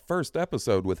mean, that first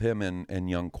episode with him and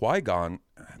young Qui-Gon,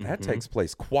 that takes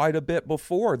place quite a bit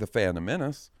before The Phantom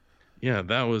Menace. Yeah,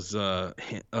 that was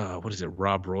what is it?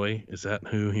 Rob Roy? Is that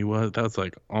who he was? That was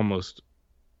like almost,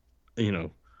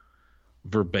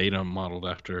 verbatim modeled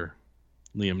after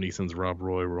Liam Neeson's Rob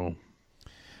Roy role.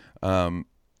 I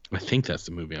think that's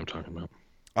the movie I'm talking about.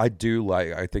 I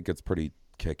think it's pretty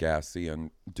kick-ass seeing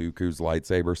Dooku's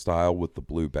lightsaber style with the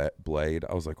blue blade.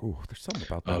 I was like, ooh, there's something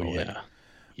about that. Oh, yeah.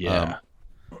 Yeah.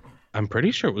 I'm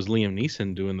pretty sure it was Liam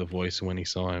Neeson doing the voice when he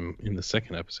saw him in the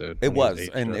second episode. It was,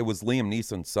 and it was Liam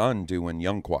Neeson's son doing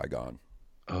young Qui-Gon.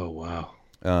 Oh, wow.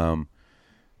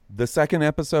 The second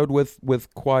episode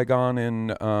with Qui-Gon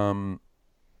and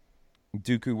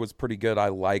Dooku was pretty good. I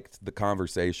liked the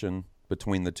conversation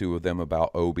between the two of them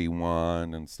about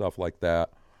Obi-Wan and stuff like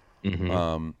that.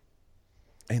 Mm-hmm.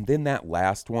 And then that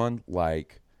last one,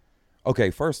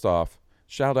 okay, first off,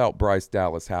 shout out Bryce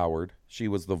Dallas Howard. She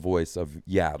was the voice of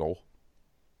Yaddle.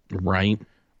 Right.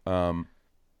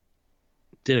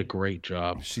 Did a great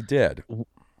job. She did.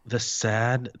 The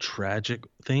sad, tragic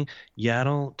thing,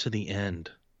 Yaddle to the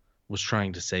end was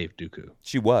trying to save Dooku.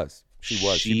 She was.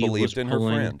 She believed in her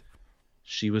friend.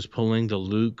 She was pulling the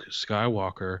Luke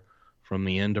Skywalker from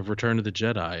the end of Return of the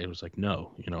Jedi. It was like,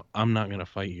 no, I'm not going to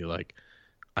fight you. Like,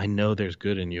 I know there's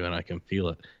good in you and I can feel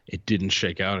it. It didn't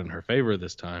shake out in her favor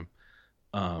this time.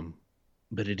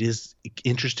 But it is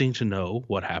interesting to know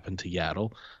what happened to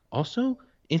Yaddle. Also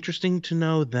interesting to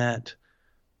know that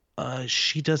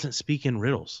she doesn't speak in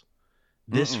riddles.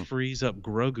 This frees up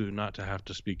Grogu not to have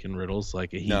to speak in riddles.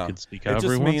 Like he could speak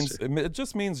however he wants to. It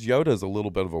just means Yoda's a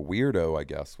little bit of a weirdo, I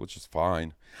guess, which is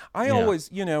fine. I always,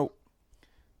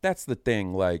 that's the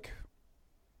thing. Like,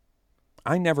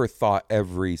 I never thought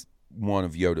every one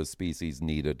of Yoda's species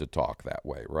needed to talk that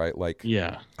way, right? Like,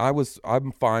 yeah,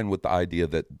 I'm fine with the idea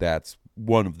that that's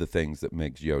one of the things that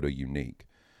makes Yoda unique.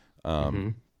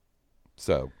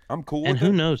 So I'm cool with it. And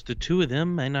who knows? The two of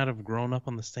them may not have grown up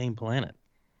on the same planet.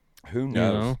 Who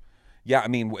knows? Yeah, I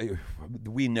mean,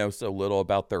 we know so little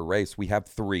about their race. We have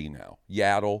 3 now: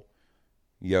 Yaddle,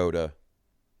 Yoda,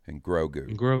 and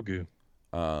Grogu.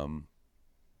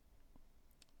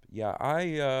 Yeah,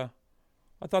 I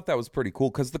thought that was pretty cool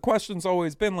because the question's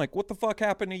always been like, what the fuck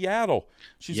happened to Yaddle?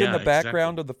 She's in the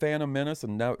background of the Phantom Menace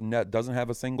and doesn't have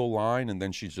a single line, and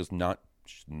then she's just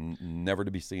never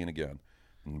to be seen again.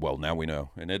 Well, now we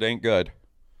know, and it ain't good.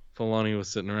 Filoni was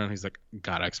sitting around. He's like,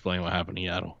 gotta explain what happened to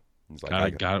Yaddle. He's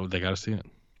like, they gotta see it.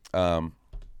 I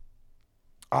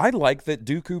like that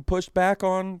Dooku pushed back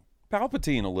on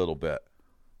Palpatine a little bit.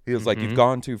 He was like, you've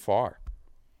gone too far.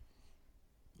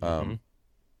 But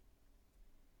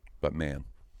man,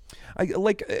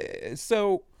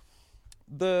 so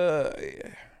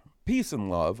the peace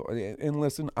and love, and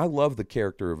listen, I love the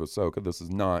character of Ahsoka. This is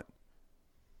not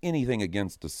anything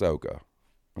against Ahsoka.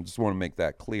 I just want to make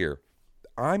that clear.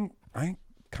 I'm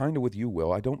kind of with you,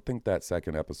 Will. I don't think that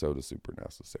second episode is super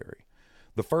necessary.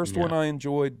 The first one I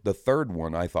enjoyed. The third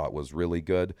one I thought was really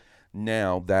good.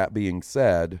 Now, that being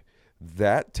said,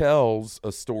 that tells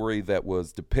a story that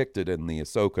was depicted in the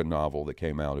Ahsoka novel that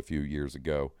came out a few years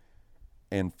ago.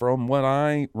 And from what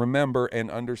I remember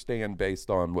and understand based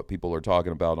on what people are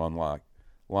talking about online,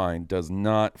 does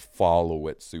not follow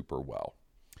it super well.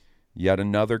 Yet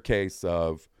another case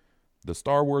of the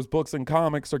Star Wars books and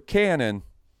comics are canon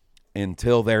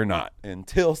until they're not.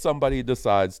 Until somebody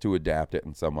decides to adapt it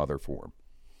in some other form.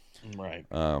 Right.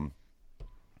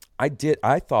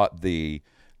 I thought the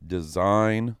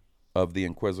design of the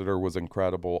Inquisitor was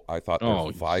incredible. I thought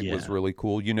the fight was really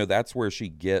cool. That's where she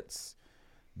gets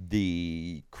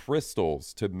the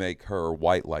crystals to make her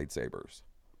white lightsabers.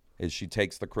 Is she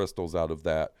takes the crystals out of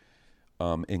that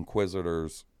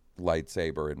Inquisitor's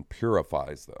lightsaber and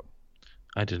purifies them.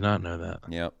 I did not know that.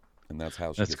 Yep, and that's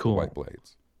how she gets cool. the white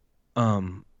blades.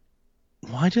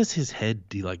 Why does his head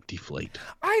deflate?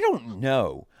 I don't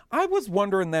know. I was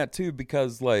wondering that too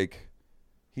because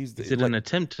is it an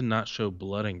attempt to not show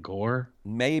blood and gore?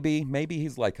 Maybe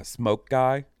he's like a smoke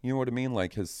guy. You know what I mean?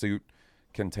 Like his suit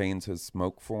contains his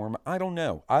smoke form. I don't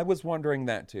know. I was wondering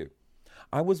that too.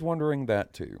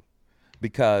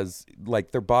 Because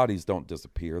their bodies don't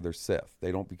disappear. They're Sith.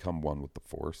 They don't become one with the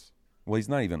Force. Well, he's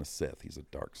not even a Sith. He's a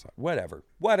dark side.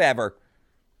 Whatever.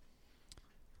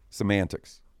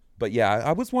 Semantics. But yeah,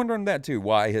 I was wondering that too.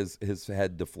 Why his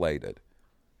head deflated.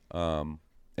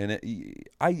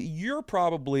 You're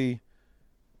probably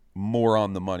more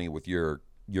on the money with your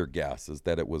guess is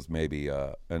that it was maybe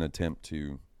an attempt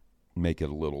to make it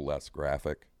a little less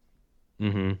graphic.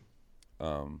 And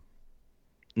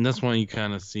that's why you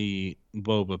kind of see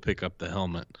Boba pick up the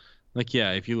helmet Like,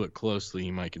 yeah, if you look closely,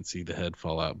 you might can see the head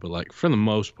fall out. But, like, for the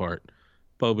most part,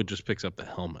 Boba just picks up the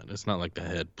helmet. It's not like the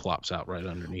head plops out right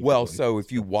underneath. Well, so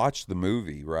if you watch the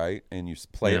movie, right, and you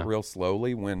play Yeah. it real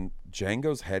slowly, when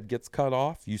Jango's head gets cut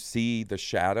off, you see the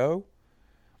shadow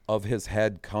of his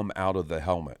head come out of the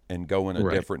helmet and go in a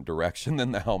Right. different direction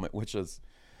than the helmet, which is,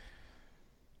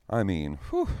 I mean,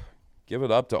 whew, give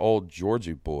it up to old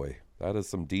Georgie boy. That is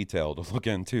some detail to look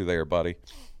into there, buddy.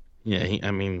 Yeah, he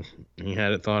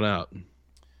had it thought out.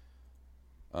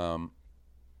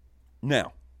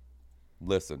 Now,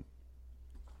 listen,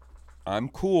 I'm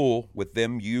cool with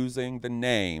them using the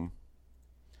name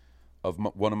of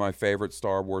one of my favorite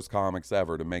Star Wars comics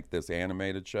ever to make this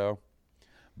animated show.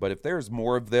 But if there's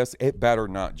more of this, it better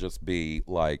not just be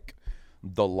like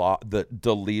the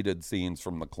deleted scenes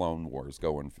from the Clone Wars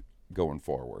going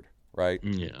forward, right?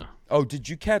 Yeah. Oh, did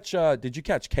you catch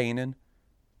Kanan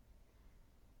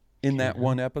in that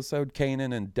one episode?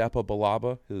 Kanan and Depa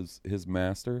Billaba, his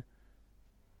master.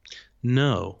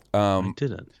 No, I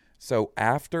didn't. So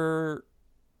after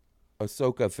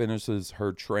Ahsoka finishes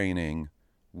her training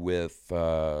with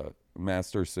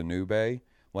Master Sanube,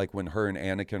 like when her and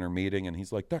Anakin are meeting, and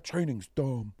he's like, "That training's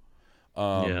dumb."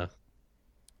 Yeah.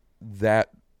 That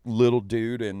little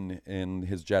dude and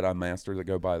his Jedi Master that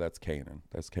go by, that's Kanan.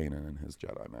 That's Kanan and his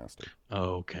Jedi Master.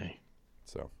 Oh, okay.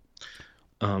 So,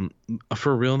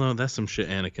 For real though, that's some shit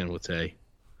Anakin would say.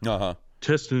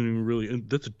 Testing really,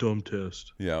 that's a dumb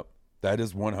test. Yeah, that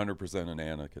is 100% an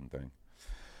Anakin thing.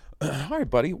 All right,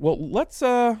 buddy. Well, let's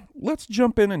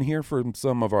jump in and hear from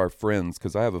some of our friends,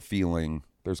 because I have a feeling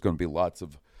there's going to be lots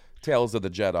of Tales of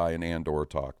the Jedi and Andor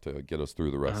talk to get us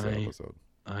through the rest of the episode.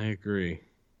 I agree.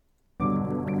 And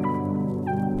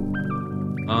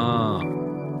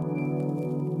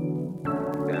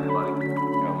like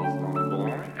almost stumbled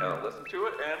along, listened to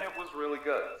it, and it was really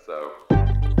good. So.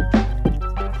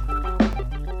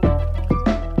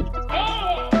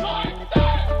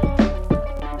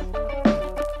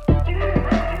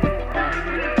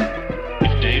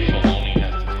 If Dave Filoni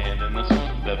has his hand in this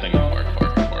one, that thing will work for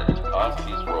him. Us,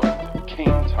 he's royalty.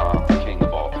 King Tom, king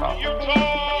of all Tom.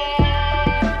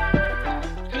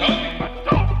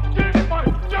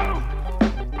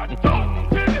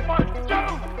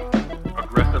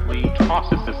 Aggressively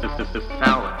tosses this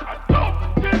salad.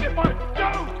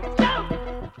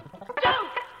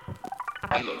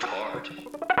 He looked hard,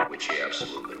 which he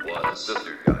absolutely was. This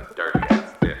dude got a dirty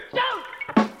ass dick.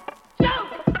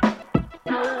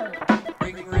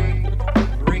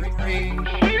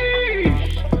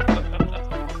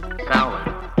 Salad.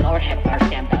 Lord have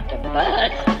mercy, I'm about to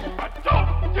bust.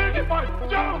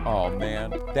 Oh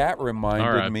man, that reminded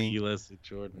R.I.P. me. Leslie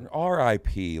Jordan.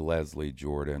 R.I.P. Leslie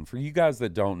Jordan. For you guys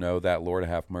that don't know, that Lord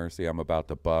have mercy, I'm about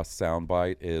to bust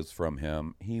soundbite is from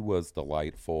him. He was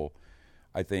delightful.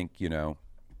 I think,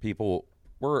 people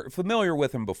were familiar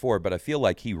with him before, but I feel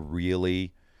like he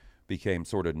really became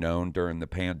sort of known during the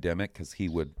pandemic because he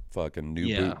would fucking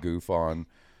boot goof on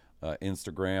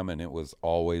Instagram, and it was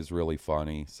always really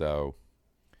funny. So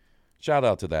shout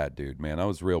out to that dude, man. I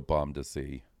was real bummed to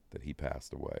see that he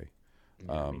passed away.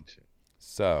 Me too.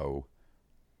 So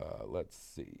let's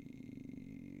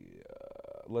see.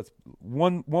 Let's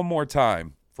one more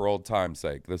time for old time's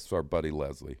sake. This is our buddy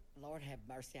Leslie. Lord have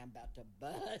mercy, I'm about to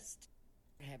bust.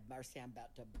 Lord have mercy, I'm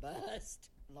about to bust.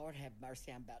 Lord have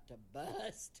mercy, I'm about to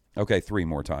bust. Okay, 3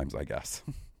 more times, I guess.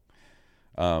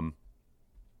 Oh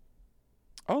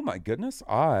my goodness,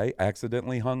 I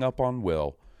accidentally hung up on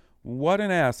Will. What an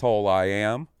asshole I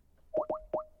am.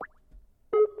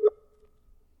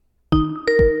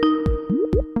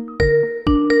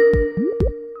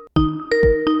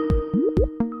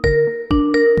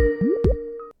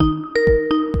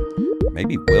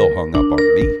 Maybe Will hung up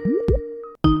on me.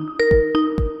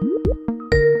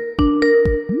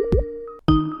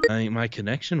 My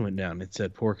connection went down. It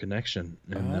said poor connection,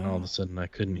 and then all of a sudden I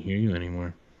couldn't hear you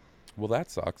anymore. Well, that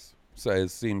sucks. So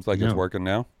it seems like it's working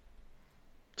now.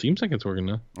 Seems like it's working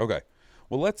now. Okay.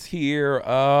 Well, let's hear.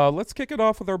 Let's kick it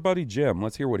off with our buddy Jim.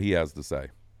 Let's hear what he has to say.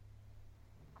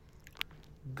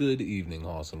 Good evening,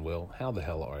 Hoss and Will. How the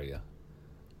hell are you?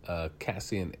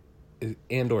 Cassian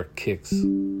Andor kicks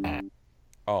ass.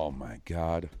 Oh my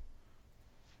God.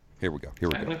 Here we go.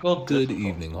 Good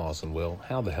evening, Hoss and Will.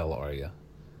 How the hell are you?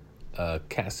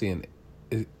 Cassian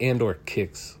Andor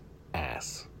kicks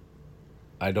ass.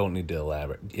 I don't need to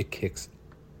elaborate. It kicks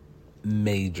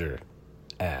major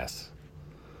ass.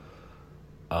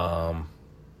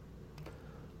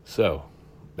 So,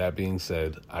 that being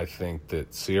said, I think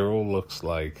that Cyril looks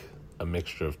like a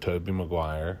mixture of Tobey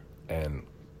Maguire and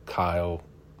Kyle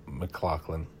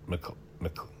MacLachlan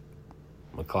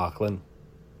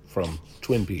from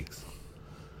Twin Peaks.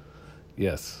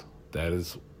 Yes, that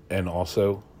is. And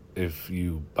also, if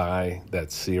you buy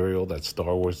that cereal, that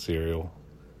Star Wars cereal,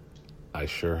 I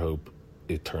sure hope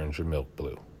it turns your milk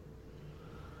blue.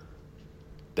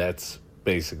 That's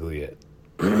basically it.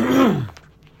 I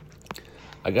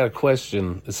got a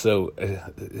question. So,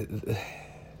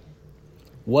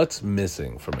 what's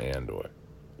missing from Andor?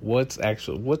 What's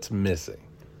missing?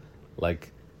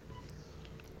 Like,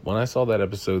 when I saw that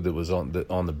episode that was on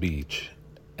the beach,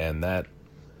 and that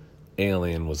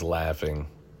alien was laughing,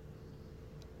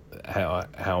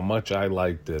 how much I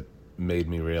liked it made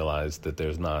me realize that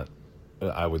there's not.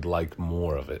 I would like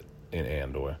more of it in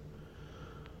Andor.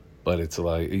 But it's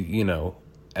like, you know,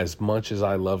 as much as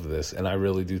I love this, and I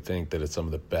really do think that it's some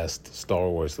of the best Star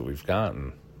Wars that we've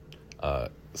gotten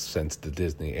since the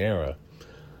Disney era.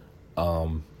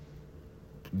 You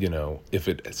know, if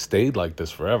it stayed like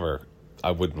this forever, I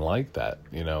wouldn't like that,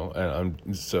 you know. And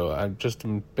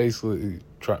I'm basically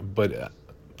trying, but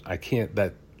I can't.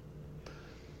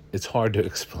 It's hard to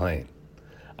explain.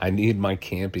 I need my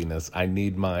campiness. I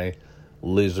need my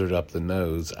lizard up the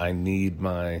nose. I need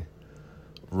my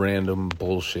random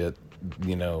bullshit,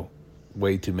 you know,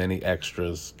 way too many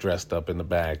extras dressed up in the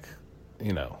back,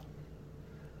 you know.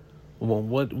 Well,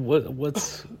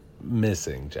 what's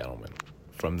missing, gentlemen,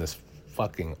 from this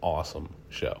fucking awesome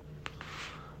show?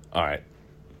 All right.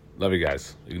 Love you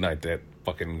guys. Ignite that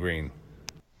fucking green.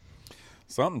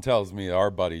 Something tells me our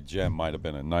buddy Jim might have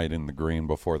been a night in the green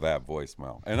before that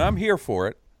voicemail. And I'm here for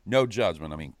it. No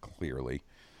judgment. I mean, clearly.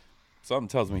 Something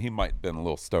tells me he might have been a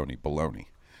little stony baloney.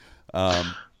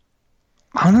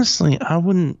 Honestly, I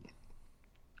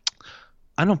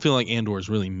don't feel like Andor is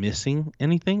really missing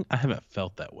anything. I haven't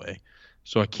felt that way.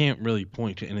 So I can't really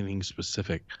point to anything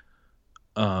specific.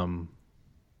 I'm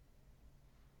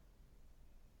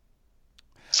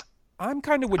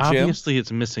kind of with Jim. Obviously,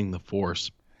 it's missing the Force,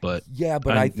 but yeah,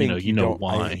 but I think you know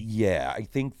why. I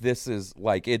think this is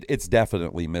like it's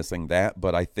definitely missing that,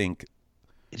 but I think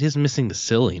it is missing the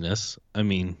silliness. I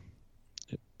mean,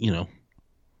 you know,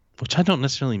 which I don't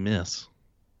necessarily miss.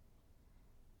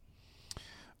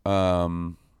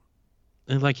 And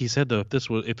like he said, though,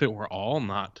 if it were all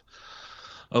not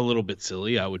a little bit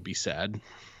silly, I would be sad.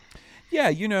 Yeah,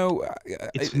 you know,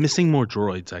 it's missing more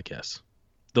droids, I guess.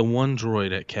 The one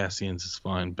droid at Cassian's is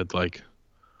fine, but like,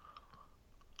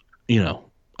 you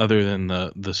know, other than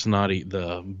the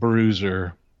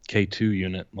Bruiser K2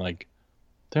 unit, like,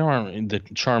 there aren't, the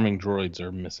charming droids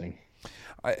are missing.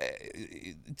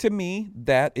 To me,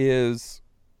 that is,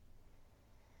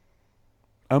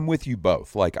 I'm with you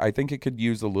both. Like, I think it could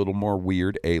use a little more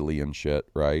weird alien shit,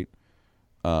 right?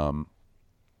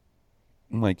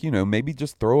 Like, you know, maybe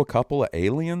just throw a couple of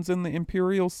aliens in the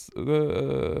Imperial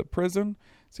prison.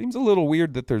 Seems a little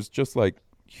weird that there's just like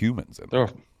humans in there.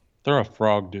 Throw a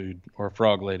frog dude or a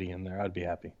frog lady in there. I'd be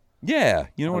happy. Yeah,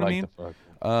 you know what I mean? The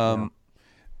frog.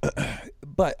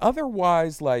 But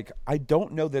otherwise, like, I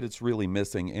don't know that it's really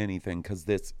missing anything because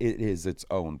it is its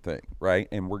own thing, right?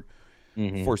 And we're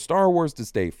for Star Wars to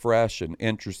stay fresh and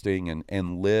interesting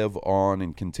and live on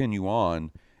and continue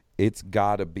on, it's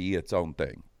got to be its own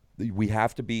thing. We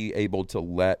have to be able to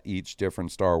let each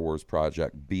different Star Wars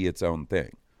project be its own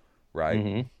thing,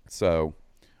 right? So,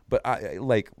 but I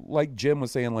like Jim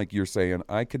was saying, like you're saying,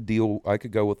 I could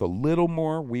go with a little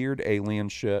more weird alien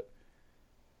shit,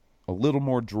 a little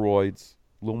more droids,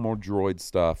 a little more droid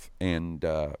stuff, and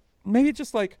maybe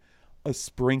just like a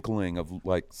sprinkling of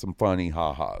like some funny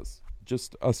ha-has.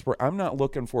 Just I'm not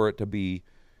looking for it to be,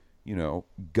 you know,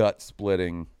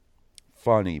 gut-splitting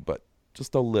funny, but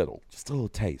just a little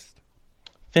taste.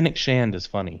 Fennec Shand is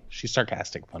funny. She's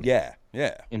sarcastic funny. Yeah.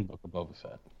 In Book of Boba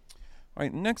Fett. All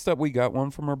right, next up we got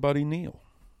one from our buddy Neil.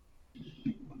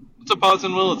 What's up, Oz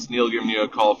and Will? It's Neil giving you a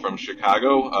call from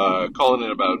Chicago. Calling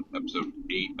in about episode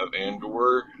 8 of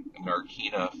Andor,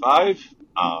 Narkina 5.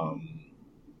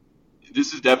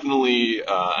 This is definitely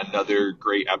another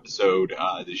great episode.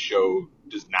 This show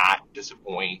does not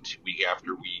disappoint week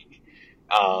after week.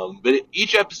 But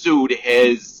each episode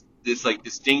has this like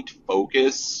distinct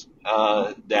focus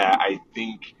that I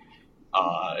think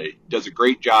does a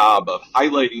great job of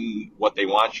highlighting what they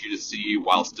want you to see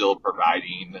while still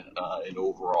providing an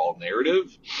overall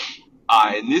narrative.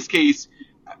 In this case,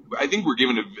 I think we're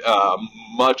given a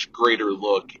much greater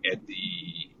look at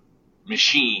the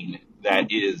machine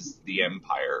that is the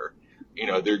Empire. You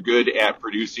know, they're good at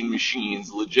producing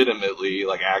machines legitimately,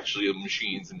 like actually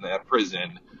machines in that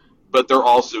prison, but they're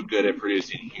also good at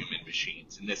producing human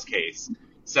machines. In this case,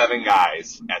 7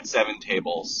 guys at 7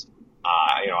 tables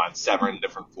on 7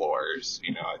 different floors,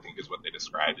 I think is what they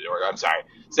described it. Or I'm sorry,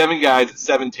 7 guys at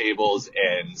 7 tables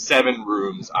and 7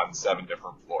 rooms on 7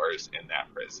 different floors in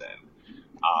that prison.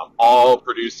 All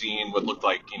producing what looked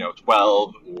like,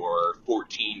 12 or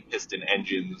 14 piston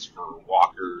engines for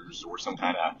walkers or some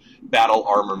kind of battle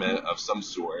armament of some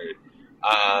sort.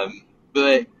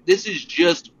 But this is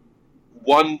just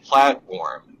one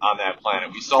platform on that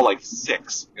planet. We saw like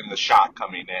 6 in the shot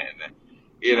coming in.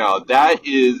 That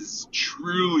is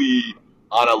truly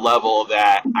on a level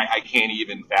that I can't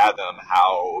even fathom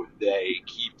how they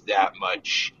keep that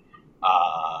much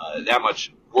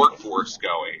workforce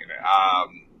going.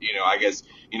 I guess,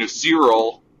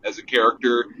 Cyril as a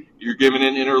character, you're given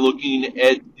an inner looking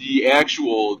at the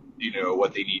actual,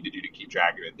 what they need to do to keep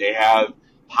track of it. They have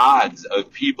pods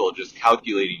of people just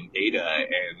calculating data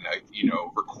and,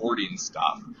 recording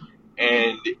stuff.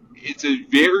 And it's a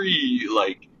very,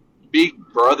 Big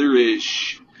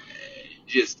Brother-ish,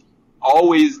 just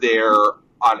always there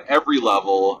on every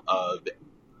level of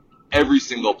every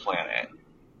single planet.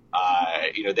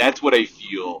 That's what I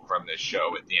feel from this show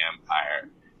with the Empire.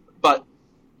 But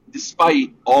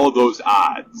despite all those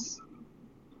odds,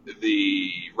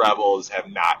 the Rebels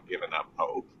have not given up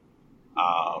hope.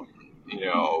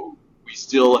 We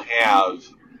still have,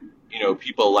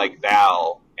 people like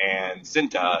Val and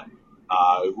Cinta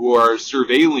who are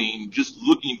surveilling, just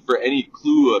looking for any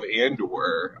clue of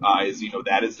Andor.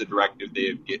 That is the directive they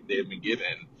have been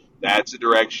given. That's the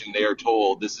direction they are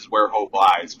told. This is where hope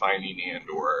lies, finding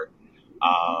Andor.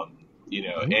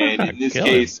 And in this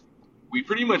case, we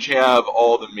pretty much have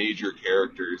all the major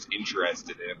characters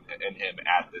interested in him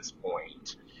at this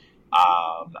point.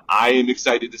 I am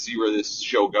excited to see where this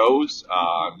show goes.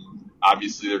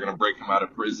 Obviously, they're going to break him out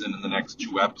of prison in the next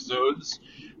 2 episodes.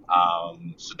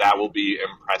 So that will be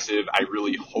impressive. I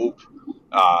really hope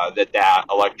that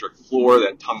electric floor,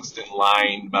 that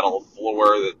tungsten-lined metal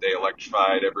floor that they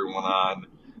electrified everyone on,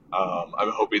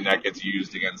 I'm hoping that gets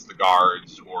used against the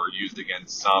guards or used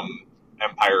against some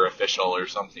Empire official or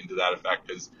something to that effect,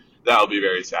 because that will be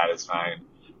very satisfying.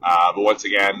 But once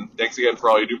again, thanks again for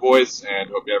all you do, boys, and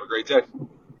hope you have a great day.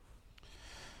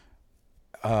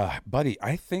 Buddy,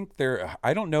 I think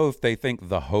I don't know if they think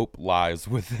the hope lies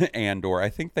with Andor. I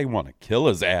think they want to kill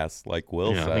his ass, like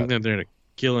Will said. I think that they're to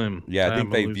kill him. Yeah, I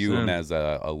think they view him as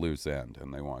a loose end,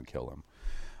 and they want to kill him.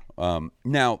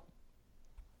 Now,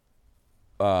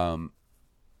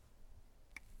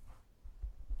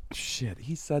 shit,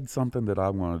 he said something that I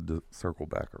wanted to circle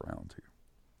back around to.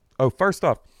 Oh, first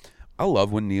off, I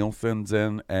love when Neil sends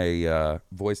in a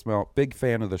voicemail. Big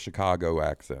fan of the Chicago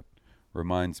accent.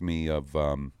 Reminds me of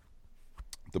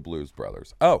the Blues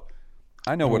Brothers. Oh,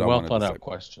 I know what I wanted to say. Well thought out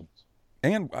questions.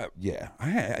 And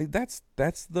that's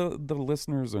the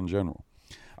listeners in general.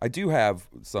 I do have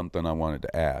something I wanted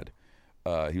to add.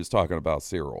 He was talking about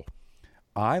Cyril.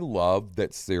 I love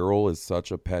that Cyril is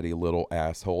such a petty little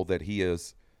asshole that he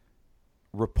is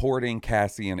reporting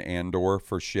Cassian Andor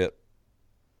for shit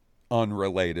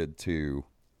unrelated to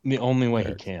the only way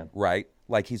he can. Right?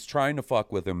 Like he's trying to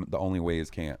fuck with him the only way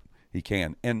he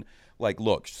can. And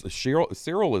look, Cyril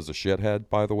is a shithead,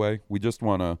 by the way. We just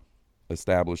want to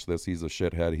establish this. He's a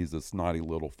shithead. He's a snotty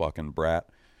little fucking brat.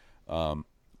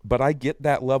 But I get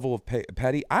that level of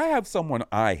petty. I have someone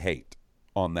I hate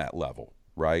on that level,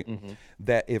 right? Mm-hmm.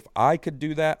 That if I could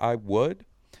do that, I would.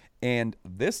 And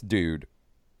this dude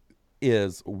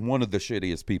is one of the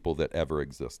shittiest people that ever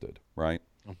existed, right?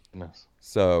 Oh, goodness.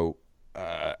 So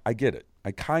I get it.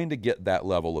 I kind of get that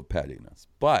level of pettiness.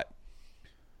 But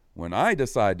when I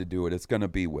decide to do it, it's going to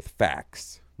be with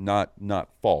facts, not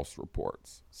false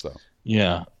reports. So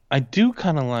yeah, I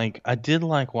did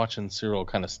like watching Cyril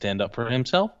kind of stand up for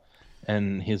himself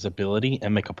and his ability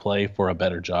and make a play for a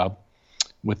better job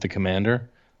with the commander.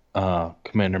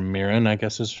 Commander Mirren, I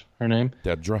guess is her name.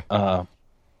 Dedra.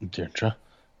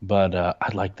 But I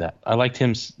like that. I liked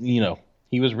him,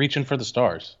 he was reaching for the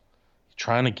stars,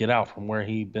 trying to get out from where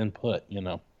he'd been put,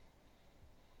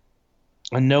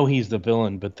 I know he's the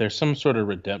villain, but there's some sort of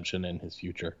redemption in his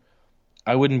future.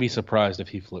 I wouldn't be surprised if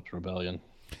he flips rebellion.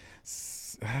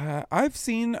 I've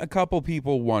seen a couple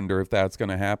people wonder if that's going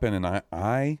to happen, and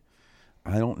I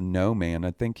don't know, man.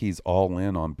 I think he's all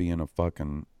in on being a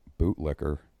fucking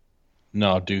bootlicker.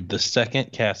 No, dude. The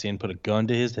second Cassian put a gun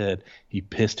to his head, he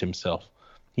pissed himself.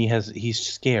 He's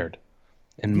scared,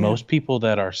 and most people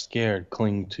that are scared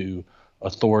cling to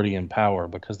authority and power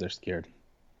because they're scared.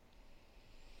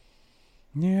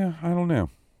 Yeah, I don't know.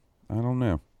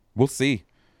 We'll see.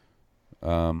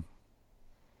 There's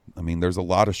a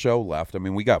lot of show left.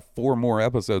 We got 4 more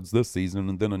episodes this season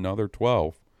and then another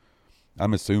 12.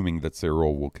 I'm assuming that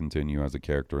Cyril will continue as a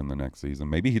character in the next season.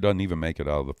 Maybe he doesn't even make it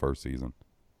out of the first season.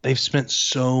 They've spent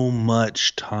so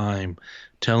much time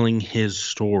telling his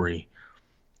story,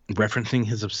 referencing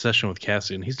his obsession with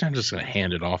Cassian. He's not just going to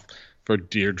hand it off for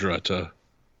Deirdre to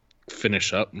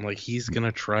finish up. Like, he's going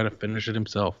to try to finish it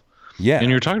himself. Yeah. And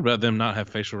you're talking about them not have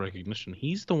facial recognition.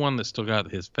 He's the one that still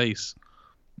got his face,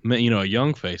 you know, a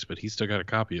young face, but he's still got a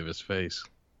copy of his face.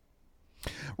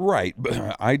 Right.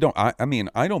 But I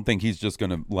don't think he's just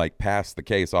going to like pass the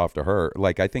case off to her.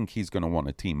 Like, I think he's going to want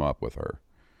to team up with her.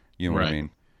 You know what I mean?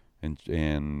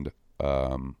 And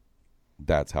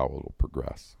that's how it'll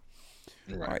progress.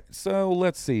 Right. All right. So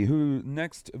let's see who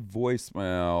next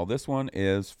voicemail. This one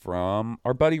is from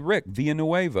our buddy Rick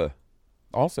Villanueva,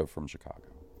 also from Chicago.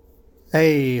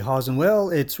 Hey, Hawes and Will,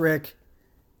 it's Rick.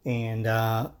 And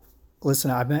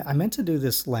listen, I meant to do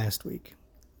this last week,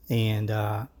 and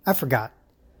I forgot.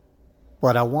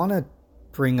 But I want to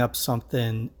bring up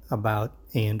something about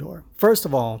Andor. First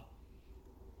of all,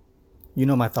 you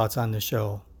know my thoughts on this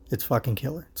show. It's fucking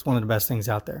killer. It's one of the best things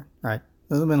out there, right?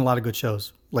 There's been a lot of good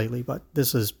shows lately, but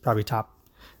this is probably top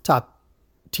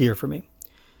tier for me.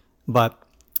 But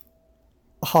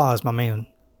Hawes, my man,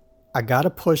 I got to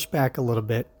push back a little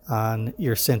bit on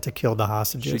your Cinta killed the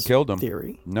hostages She killed them.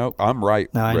 theory. No, I'm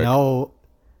right. Now, Rick. I know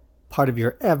part of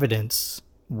your evidence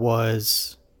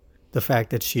was the fact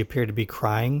that she appeared to be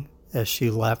crying as she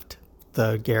left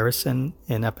the garrison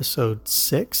in episode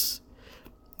 6.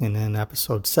 And then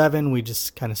episode 7, we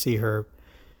just kind of see her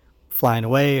flying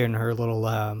away in her little,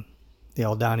 the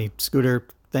Aldani scooter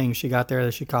thing she got there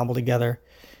that she cobbled together.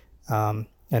 And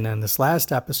then this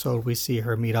last episode, we see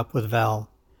her meet up with Vel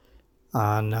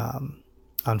on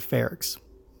Ferrix.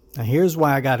 Now, here's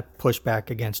why I got to push back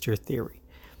against your theory.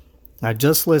 I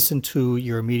just listened to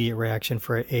your immediate reaction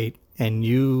for 8, and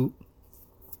you're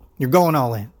going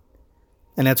all in.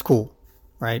 And that's cool,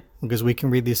 right? Because we can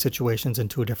read these situations in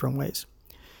 2 different ways.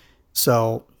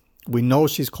 So we know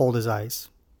she's cold as ice,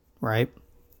 right?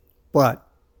 But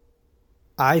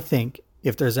I think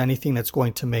if there's anything that's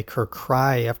going to make her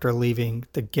cry after leaving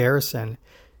the garrison,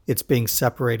 it's being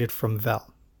separated from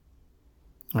Vel,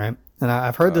 right? And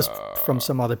I've heard this from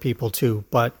some other people too,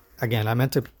 but again, I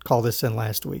meant to call this in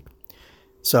last week.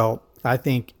 So I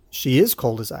think she is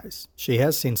cold as ice. She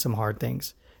has seen some hard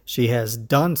things. She has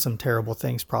done some terrible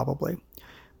things probably.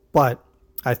 But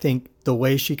I think the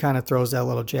way she kind of throws that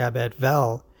little jab at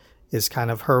Vel is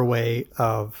kind of her way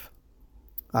of,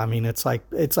 I mean, it's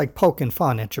like poking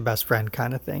fun at your best friend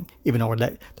kind of thing. Even though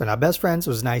they're not best friends, it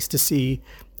was nice to see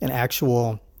an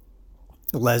actual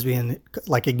lesbian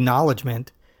like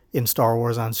acknowledgement in Star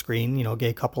Wars on screen, you know,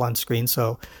 gay couple on screen.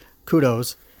 So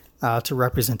kudos to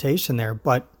representation there.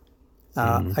 But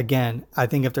again, I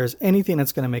think if there's anything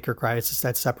that's going to make her cry, it's just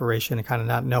that separation and kind of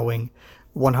not knowing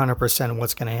 100%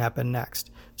 what's going to happen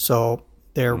next. So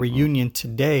their reunion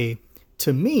today,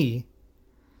 to me,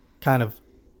 kind of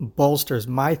bolsters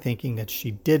my thinking that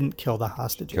she didn't kill the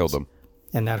hostages. Killed them.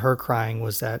 And that her crying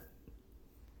was that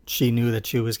she knew that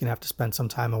she was going to have to spend some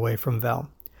time away from Vel.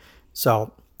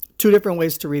 So 2 different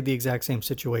ways to read the exact same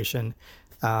situation.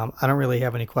 I don't really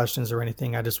have any questions or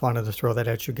anything. I just wanted to throw that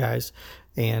at you guys.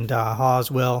 And Hawes,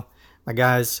 Will, my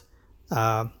guys,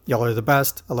 y'all are the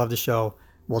best. I love the show.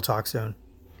 We'll talk soon.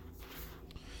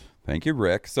 Thank you,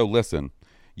 Rick. So listen,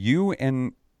 you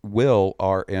and Will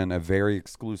are in a very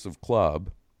exclusive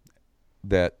club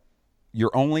that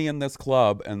you're only in this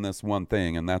club and this one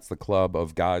thing, and that's the club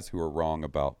of guys who are wrong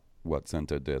about what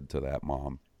Cinta did to that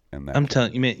mom. And that I'm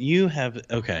telling you, man, you have,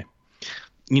 okay.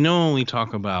 You know, when we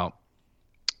talk about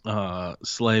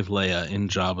Slave Leia in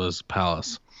Jabba's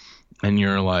palace, and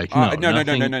you're like, no.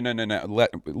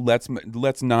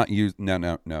 Let's not use,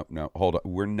 no. Hold on.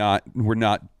 We're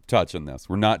not touching this.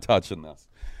 We're not touching this.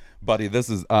 Buddy, this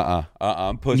is,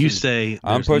 I'm pushing. You say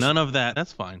there's none of that.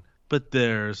 That's fine. But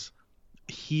there's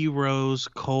heroes,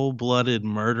 cold-blooded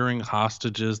murdering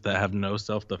hostages that have no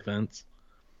self-defense.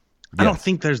 Yes. I don't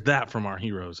think there's that from our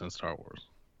heroes in Star Wars.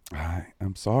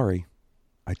 I'm sorry.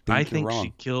 I think you're wrong.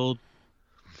 She killed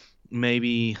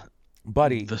maybe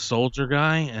the soldier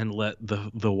guy and let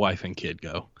the wife and kid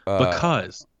go.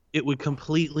 Because it would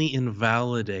completely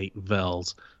invalidate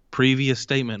Vel's previous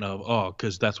statement of,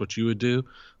 because that's what you would do.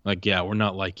 Like, yeah, we're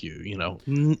not like you, you know.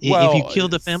 If you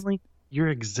killed a family, you're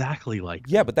exactly like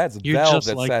them. Yeah, but that's Vel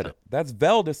that said it. That's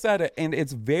Vel that said it. And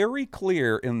it's very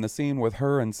clear in the scene with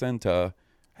her and Cinta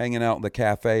hanging out in the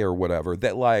cafe or whatever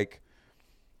that like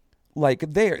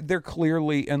they're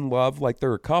clearly in love, like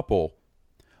they're a couple.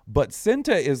 But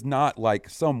Cinta is not like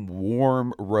some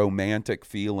warm romantic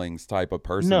feelings type of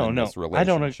person in this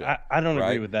relationship. I don't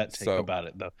right? agree with that take So, about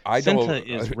it though. I Cinta don't-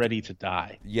 is ready to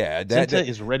die. Yeah, Cinta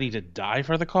is ready to die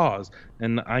for the cause,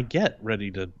 and I get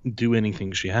ready to do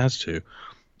anything she has to.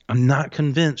 I'm not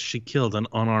convinced she killed an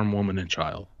unarmed woman and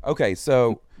child. Okay,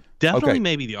 so Definitely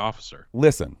maybe the officer.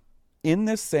 Listen, in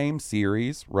this same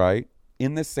series, right?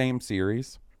 In this same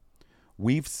series,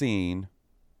 we've seen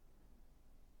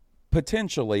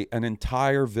potentially an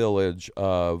entire village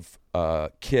of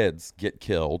kids get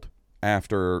killed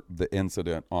after the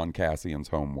incident on Cassian's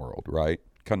homeworld, right?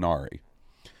 Kanari.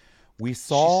 We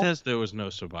saw. She says there was no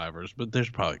survivors, but there's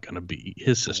probably going to be.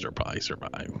 His sister probably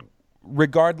survived.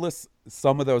 Regardless,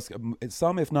 some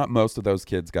if not most of those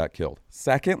kids got killed.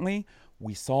 Secondly,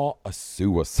 we saw a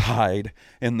suicide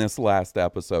in this last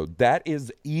episode. That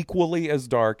is equally as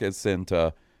dark as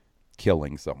Cinta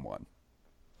killing someone.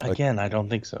 Again, I don't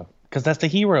think so. Because that's the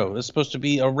hero. It's supposed to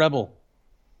be a rebel.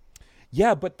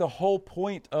 Yeah, but the whole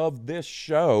point of this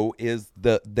show is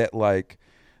that like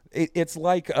it's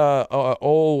like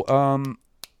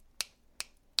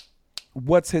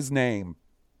what's his name?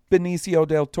 Benicio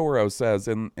del Toro says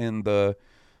in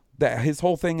that his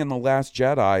whole thing in The Last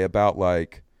Jedi about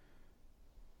like,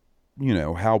 you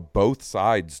know, how both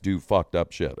sides do fucked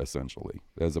up shit, essentially,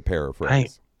 as a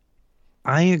paraphrase.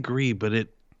 I agree, but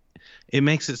it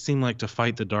makes it seem like to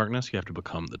fight the darkness, you have to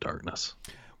become the darkness.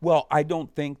 Well, I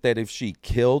don't think that if she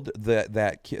killed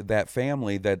that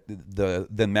family, that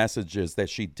the message is that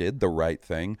she did the right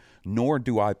thing. Nor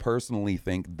do I personally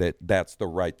think that that's the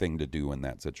right thing to do in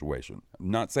that situation. I'm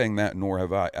not saying that, nor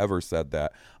have I ever said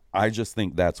that. I just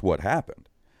think that's what happened.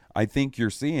 I think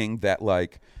you're seeing that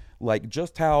like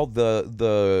just how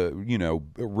the you know,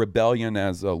 rebellion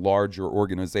as a larger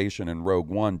organization in Rogue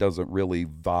One doesn't really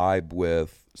vibe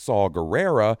with Saw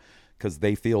Gerrera because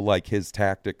they feel like his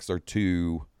tactics are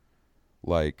too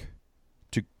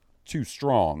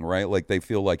strong, right? Like they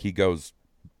feel like he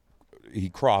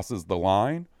crosses the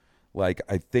line. Like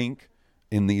I think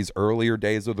in these earlier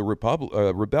days of the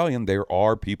rebellion, there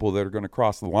are people that are going to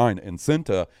cross the line. And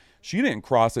Cinta, she didn't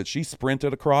cross it. She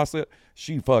sprinted across it.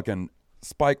 She fucking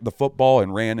spiked the football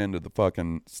and ran into the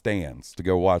fucking stands to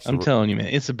go watch. I'm telling you, man,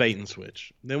 it's a bait and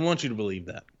switch. They want you to believe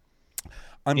that.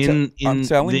 I'm in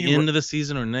telling the you, end of the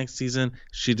season or next season,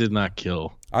 she did not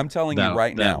kill. I'm telling you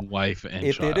right now, wife and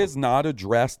if child. it is not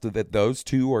addressed that those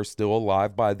two are still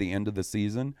alive by the end of the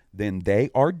season, then they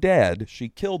are dead. She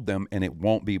killed them, and it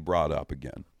won't be brought up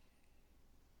again.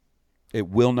 It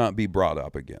will not be brought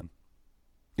up again.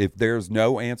 If there's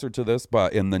no answer to this,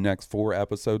 but in the next 4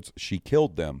 episodes, she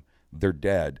killed them, they're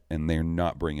dead, and they're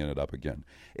not bringing it up again.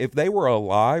 If they were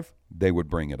alive, they would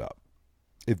bring it up.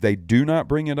 If they do not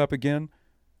bring it up again,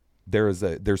 there's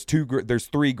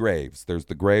 3 graves. There's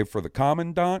the grave for the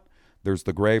commandant, there's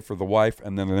the grave for the wife,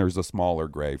 and then there's a smaller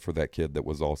grave for that kid that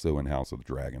was also in House of the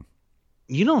Dragon.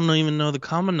 You don't even know the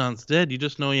commandant's dead. You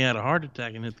just know he had a heart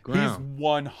attack and hit the ground. He's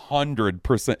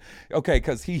 100%. Okay,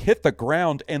 because he hit the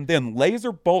ground and then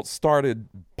laser bolts started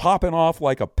popping off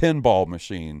like a pinball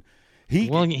machine. He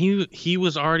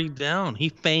was already down. He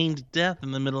feigned death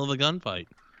in the middle of a gunfight.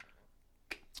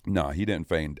 No, he didn't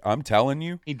feign. I'm telling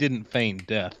you. He didn't feign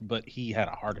death, but he had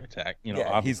a heart attack. You know, yeah,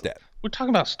 obviously. He's dead. We're talking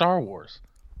about Star Wars.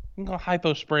 You can go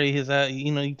hypo spray his,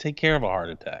 you take care of a heart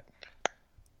attack.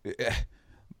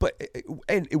 But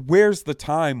and where's the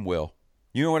time, Will?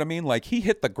 You know what I mean? Like he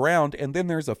hit the ground and then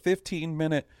there's a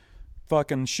 15-minute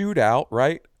fucking shootout,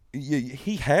 right?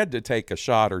 He had to take a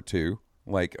shot or two,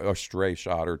 like a stray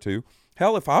shot or two.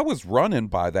 Hell, if I was running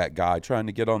by that guy trying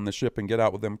to get on the ship and get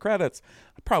out with them credits,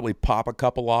 I'd probably pop a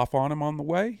couple off on him on the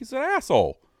way. He's an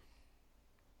asshole.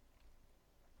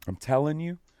 I'm telling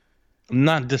you. I'm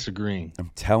not disagreeing. I'm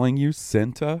telling you,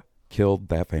 Cinta killed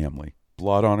that family.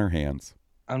 Blood on her hands.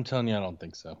 I'm telling you, I don't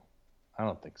think so.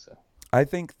 I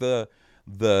think the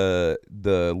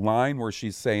line where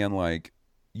she's saying like,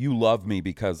 you love me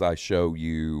because I show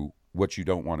you what you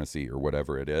don't want to see or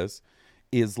whatever it is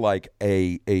like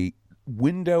a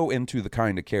window into the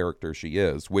kind of character she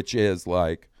is, which is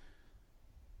like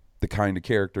the kind of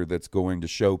character that's going to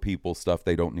show people stuff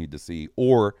they don't need to see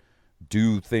or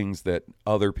do things that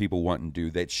other people want and do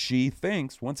that she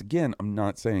thinks, once again, I'm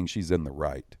not saying she's in the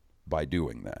right by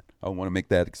doing that. I want to make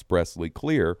that expressly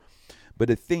clear.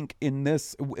 But I think in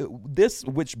this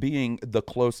which being the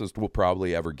closest we'll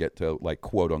probably ever get to like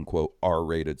quote unquote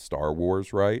R-rated Star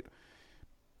Wars, right?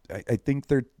 I think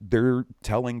they're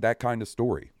telling that kind of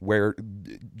story where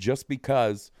just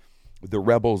because the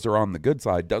rebels are on the good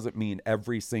side doesn't mean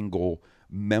every single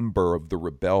member of the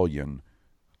rebellion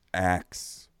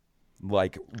acts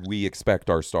like we expect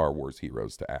our Star Wars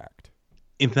heroes to act.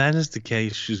 if that is the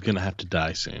case, she's going to have to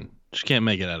die soon. She can't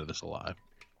make it out of this alive.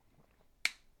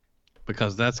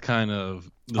 Because that's kind of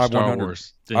the Star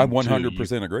Wars thing. I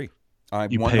 100% agree.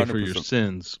 You 100%. pay for your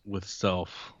sins with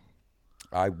self.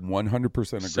 I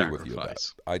 100% agree with you with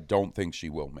that. I don't think she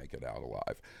will make it out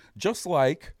alive. Just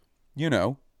like,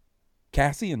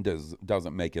 Cassian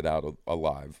doesn't make it out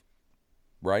alive,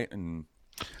 right? And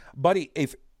buddy,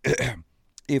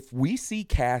 if we see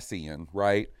Cassian,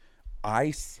 right,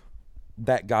 ice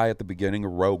that guy at the beginning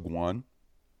of Rogue One,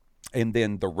 and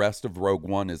then the rest of Rogue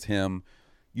One is him,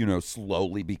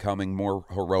 slowly becoming more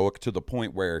heroic to the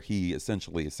point where he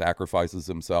essentially sacrifices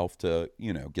himself to,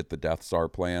 get the Death Star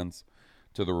plans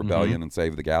to the rebellion and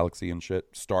save the galaxy and shit.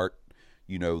 Start,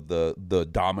 the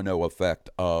domino effect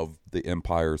of the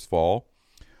Empire's fall.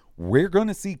 We're going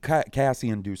to see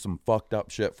Cassian do some fucked up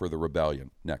shit for the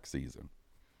rebellion next season.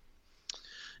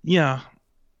 Yeah,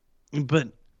 but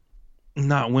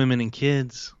not women and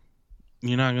kids.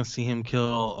 You're not going to see him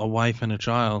kill a wife and a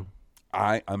child.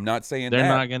 I'm not saying they're that.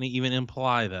 not going to even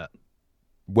imply that.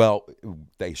 Well,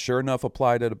 they sure enough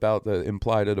implied it about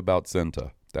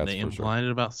Cinta. They implied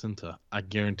it about Cinta. I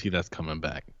guarantee that's coming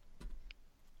back.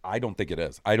 I don't think it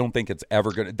is. I don't think it's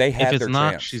ever gonna. They had their chance. If it's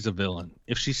not, she's a villain.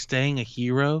 If she's staying a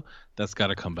hero, that's got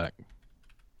to come back.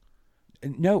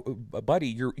 No,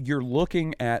 buddy, you're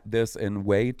looking at this in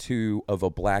way too of a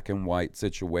black and white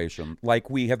situation. Like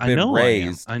we have been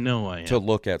raised I am. to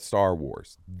look at Star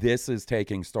Wars. This is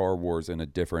taking Star Wars in a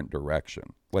different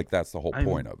direction. Like that's the whole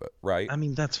point of it, right? I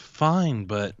mean, that's fine,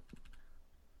 but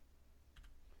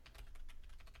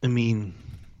I mean,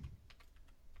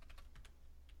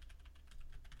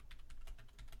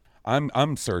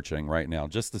 I'm searching right now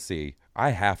just to see. I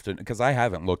have to, because I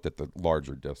haven't looked at the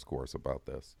larger discourse about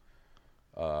this.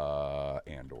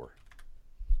 Andor.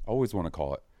 Always want to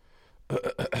call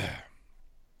it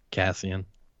Cassian.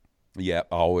 Yeah,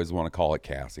 I always want to call it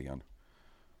Cassian.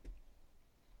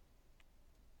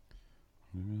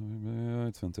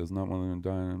 Since it's not one of them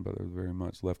dying, but there's very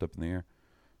much left up in the air.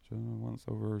 Once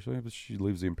over, she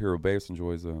leaves the Imperial base,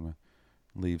 enjoys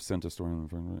leaves Cinta storing in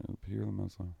front of the Imperial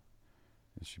muscle.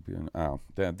 It should be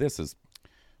this is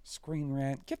Screen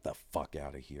Rant. Get the fuck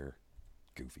out of here,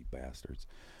 goofy bastards.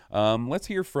 Let's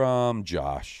hear from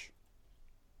Josh.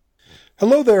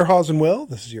 Hello there, Hawes and Will.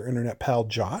 This is your internet pal,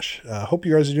 Josh. Hope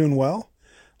you guys are doing well.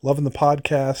 Loving the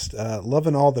podcast.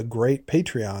 Loving all the great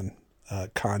Patreon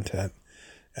content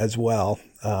as well.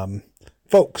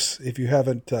 Folks, if you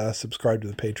haven't subscribed to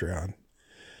the Patreon,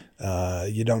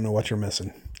 you don't know what you're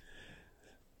missing.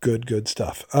 Good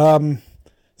stuff.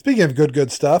 Speaking of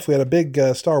good stuff, we had a big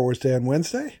Star Wars Day on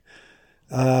Wednesday.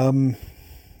 I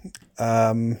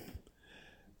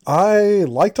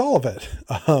liked all of it.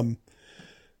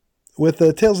 With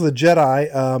the Tales of the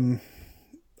Jedi,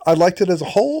 I liked it as a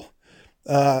whole.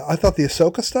 I thought the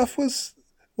Ahsoka stuff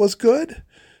was good.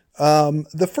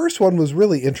 The first one was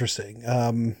really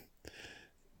interesting.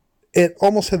 It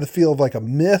almost had the feel of like a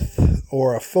myth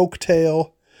or a folk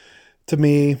tale to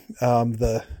me.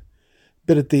 The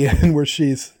bit at the end where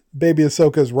baby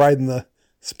Ahsoka's riding the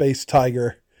space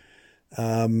tiger.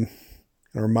 It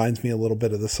reminds me a little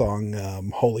bit of the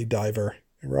song Holy Diver.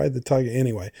 Ride the Tiger.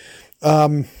 Anyway.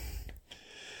 I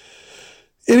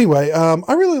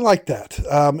really like that.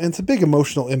 And it's a big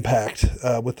emotional impact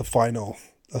with the final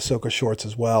Ahsoka shorts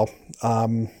as well.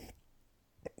 Same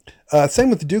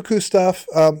with the Dooku stuff.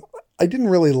 I didn't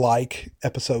really like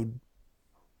episode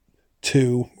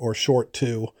 2 or short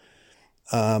 2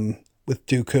 with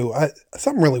Dooku.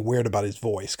 Something really weird about his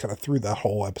voice kind of threw that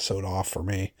whole episode off for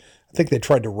me. I think they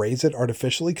tried to raise it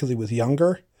artificially because he was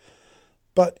younger.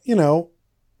 But,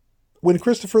 when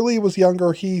Christopher Lee was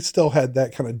younger, he still had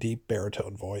that kind of deep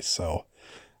baritone voice. So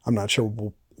I'm not sure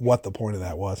what the point of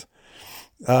that was.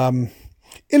 Some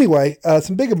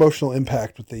big emotional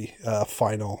impact with the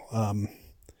final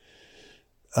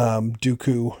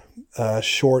Dooku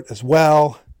short as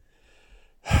well.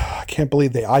 I can't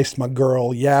believe they iced my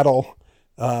girl, Yaddle.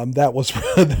 That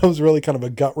was really kind of a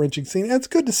gut-wrenching scene. And it's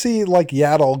good to see like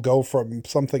Yaddle go from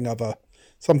something of a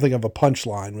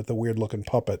punchline with a weird-looking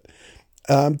puppet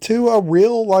to a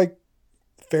real, like,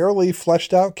 fairly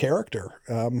fleshed out character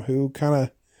who kind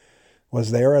of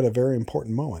was there at a very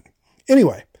important moment.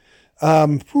 Anyway,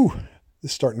 this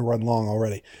is starting to run long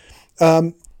already.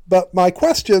 But my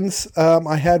questions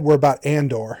I had were about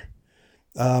Andor.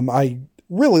 I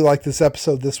really like this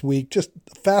episode this week. Just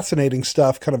fascinating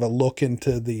stuff, kind of a look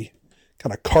into the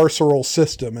kind of carceral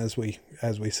system, as we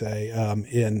say,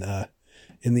 in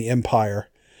the Empire.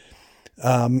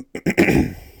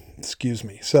 Excuse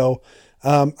me. So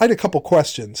I had a couple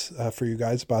questions for you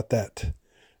guys about that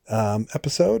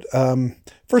episode.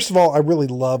 First of all, I really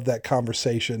loved that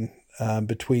conversation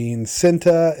between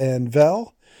Cinta and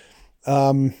Vel.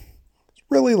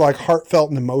 Really like heartfelt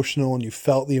and emotional, and you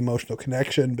felt the emotional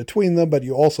connection between them, but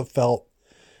you also felt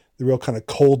the real kind of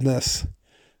coldness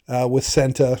with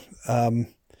Cinta.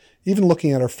 Even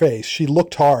looking at her face, she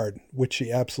looked hard, which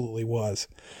she absolutely was.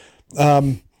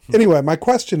 Anyway, my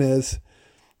question is,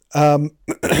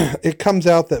 it comes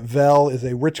out that Vel is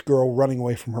a rich girl running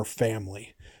away from her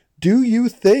family. Do you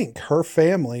think her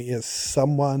family is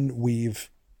someone we've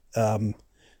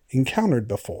encountered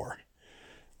before?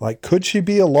 Like, could she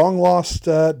be a long-lost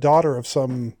daughter of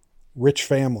some rich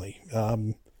family?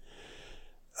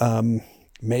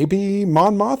 Maybe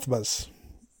Mon Mothma's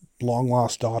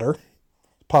long-lost daughter,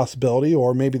 possibility,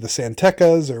 or maybe the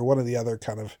Santecas or one of the other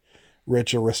kind of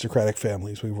rich aristocratic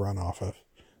families we've run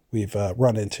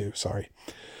into.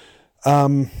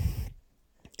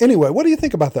 Anyway, what do you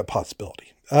think about that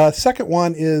possibility? Second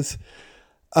one is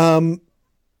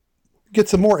get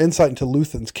some more insight into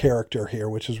Luthen's character here,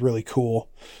 which is really cool.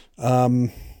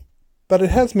 But it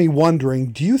has me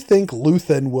wondering, do you think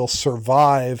Luthen will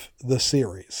survive the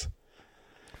series?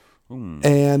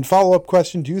 And follow-up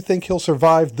question, do you think he'll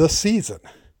survive the season?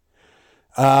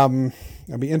 I'd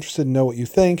be interested to know what you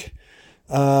think.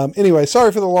 Anyway,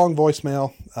 sorry for the long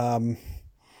voicemail. A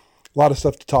lot of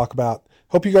stuff to talk about.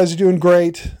 Hope you guys are doing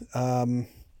great.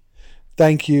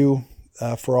 Thank you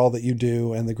for all that you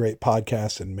do and the great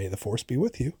podcast, and may the force be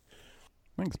with you.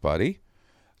 Thanks, buddy.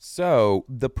 So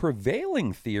the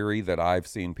prevailing theory that I've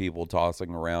seen people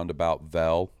tossing around about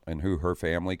Vel and who her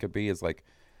family could be is like,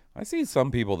 I see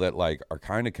some people that like are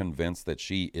kind of convinced that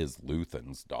she is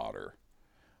Luthen's daughter,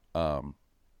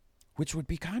 which would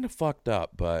be kind of fucked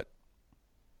up, but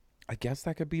I guess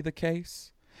that could be the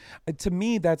case. To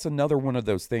me, that's another one of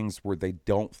those things where they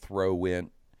don't throw in,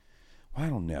 I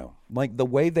don't know, like the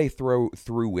way they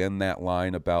threw in that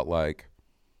line about like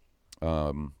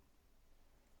a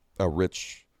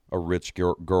rich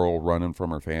girl running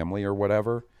from her family or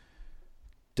whatever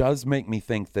does make me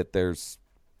think that there's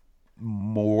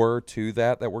more to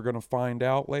that we're going to find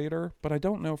out later, but I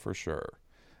don't know for sure.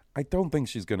 I don't think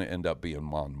she's going to end up being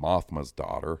Mon Mothma's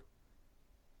daughter.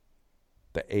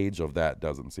 The age of that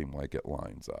doesn't seem like it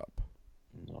lines up.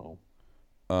 No.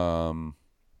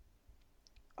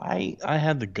 I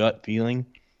had the gut feeling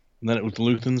that it was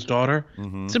Luthen's daughter,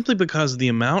 simply because of the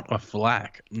amount of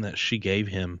flack that she gave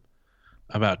him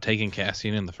about taking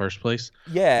Cassian in the first place.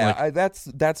 Yeah, like,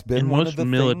 that's been in one most of the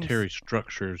military things.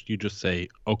 structures. You just say,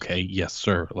 "Okay, yes,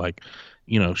 sir." Like,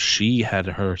 she had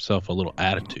herself a little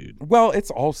attitude. Well,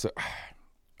 it's also,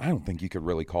 I don't think you could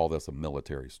really call this a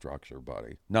military structure,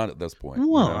 buddy. Not at this point.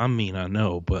 Well, I mean, I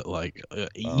know, but like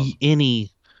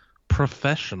any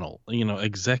professional,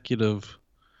 executive,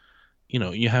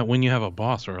 you have when you have a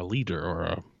boss or a leader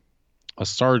or a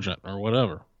sergeant or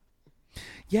whatever.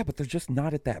 Yeah, but they're just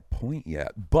not at that point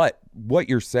yet. But what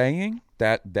you're saying,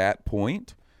 that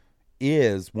point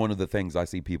is one of the things I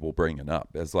see people bringing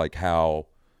up as like how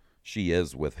she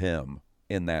is with him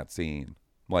in that scene.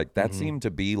 Like that seemed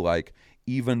to be like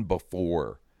even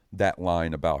before that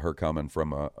line about her coming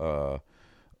from a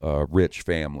rich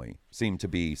family seemed to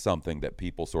be something that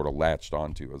people sort of latched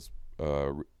onto as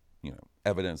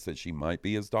evidence that she might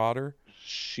be his daughter.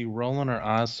 She rolling her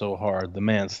eyes so hard, the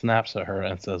man snaps at her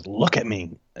and says, "Look at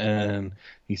me." And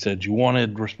he said, "You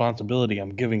wanted responsibility.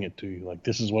 I'm giving it to you. Like,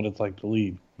 this is what it's like to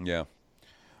lead." Yeah.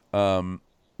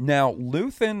 Now,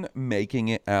 Luthen making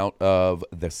it out of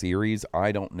the series,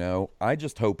 I don't know. I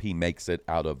just hope he makes it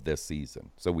out of this season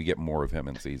so we get more of him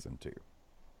in season 2.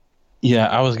 Yeah,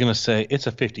 I was going to say it's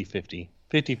a 50-50.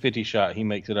 50-50 shot he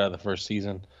makes it out of the first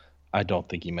season. I don't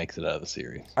think he makes it out of the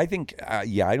series. I think,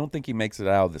 I don't think he makes it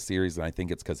out of the series, and I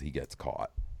think it's because he gets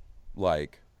caught.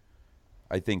 Like,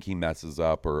 I think he messes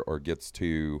up or gets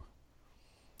too,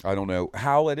 I don't know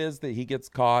how it is that he gets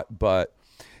caught, but,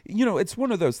 it's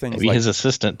one of those things. Maybe like, his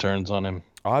assistant turns on him.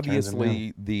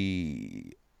 Obviously,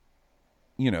 the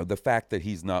fact that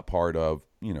he's not part of,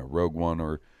 Rogue One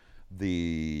or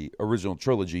the original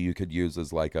trilogy, you could use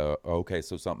as like okay,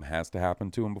 so something has to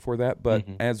happen to him before that. But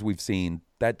as we've seen,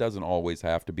 that doesn't always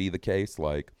have to be the case.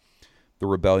 Like the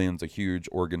Rebellion's a huge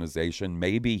organization.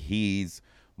 Maybe he's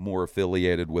more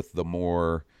affiliated with the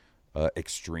more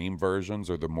extreme versions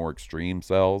or the more extreme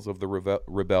cells of the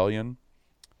Rebellion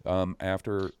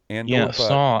after Andor. Yeah,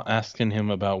 Saw asking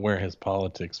him about where his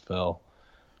politics fell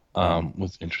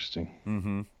was interesting.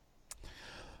 Mm-hmm.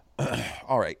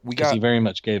 All right, he very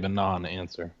much gave a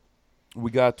non-answer.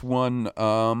 We got one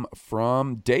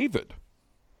from David.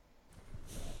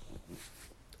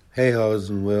 Hey, Hawes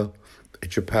and Will.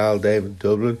 It's your pal David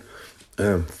Dublin.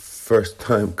 first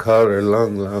time caller,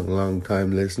 long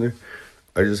time listener.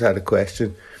 I just had a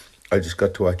question. I just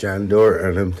got to watch Andor,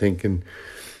 and I'm thinking,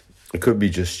 it could be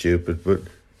just stupid, but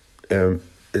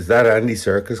is that Andy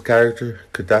Serkis character?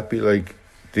 Could that be like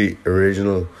the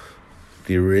original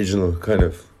kind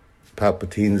of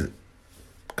Palpatine's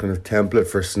kind of template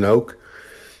for Snoke?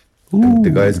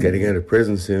 The guy's getting out of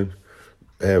prison soon.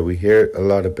 We hear a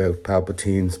lot about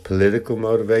Palpatine's political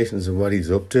motivations and what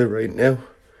he's up to right now.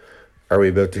 Are we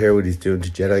about to hear what he's doing to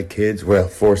Jedi kids? Well,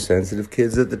 Force-sensitive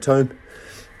kids at the time.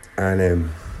 And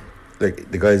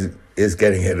like the guy is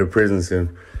getting out of prison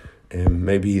soon.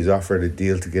 Maybe he's offered a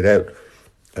deal to get out.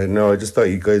 I don't know, I just thought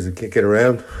you guys would kick it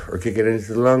around or kick it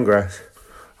into the long grass.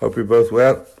 Hope you're both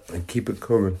well and keep it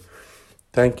coming.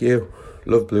 Thank you.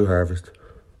 Love Blue Harvest.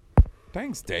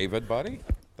 Thanks, David, buddy.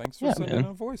 Thanks for sending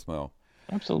a voicemail.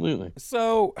 Absolutely.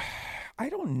 So, I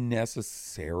don't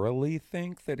necessarily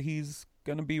think that he's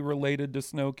going to be related to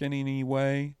Snoke in any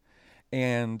way,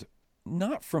 and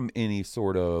not from any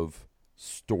sort of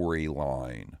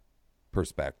storyline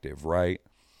perspective, right?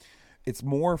 It's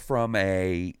more from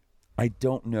I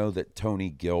don't know that Tony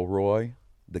Gilroy,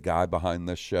 the guy behind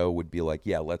this show, would be like,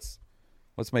 yeah, let's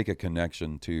make a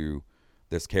connection to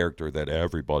this character that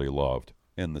everybody loved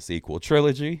in the sequel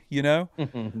trilogy, you know?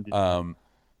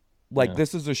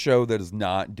 This is a show that is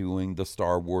not doing the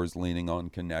Star Wars leaning on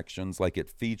connections. Like, it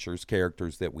features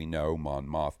characters that we know, Mon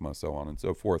Mothma, so on and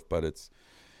so forth, but it's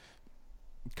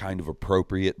kind of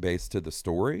appropriate based to the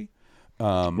story.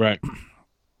 Right.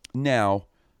 Now,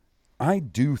 I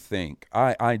do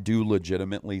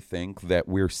legitimately think that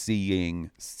we're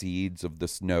seeing seeds of the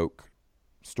Snoke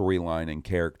storyline and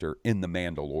character in the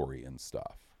Mandalorian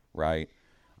stuff, right?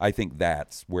 I think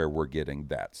that's where we're getting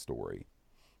that story.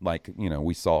 Like, you know,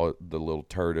 we saw the little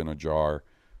turd in a jar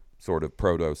sort of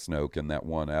proto-Snoke in that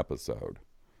one episode.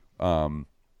 You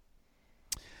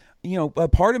know, a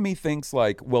part of me thinks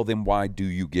like, well, then why do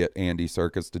you get Andy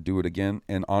Serkis to do it again?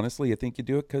 And honestly, I think you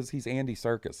do it because he's Andy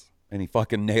Serkis and he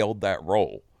fucking nailed that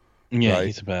role. Yeah, right?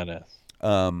 he's a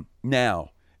badass.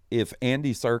 Now, if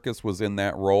Andy Serkis was in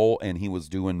that role and he was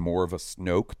doing more of a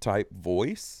Snoke type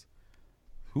voice,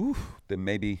 then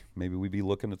maybe we'd be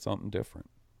looking at something different.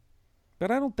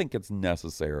 But I don't think it's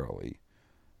necessarily.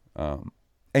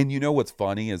 And you know what's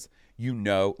funny is, you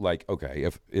know, like, okay,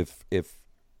 if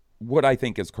what I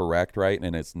think is correct, right,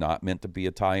 and it's not meant to be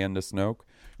a tie-in to Snoke,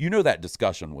 you know that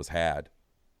discussion was had,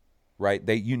 right?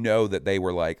 You know that they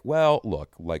were like, well,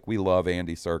 look, like, we love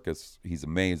Andy Serkis, he's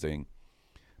amazing,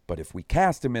 but if we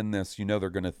cast him in this, you know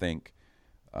they're going to think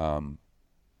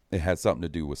it has something to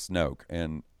do with Snoke.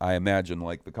 And I imagine,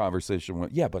 like, the conversation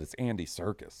went, yeah, but it's Andy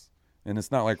Serkis. And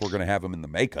it's not like we're going to have him in the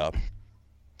makeup.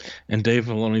 And Dave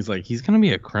Filoni's like, he's going to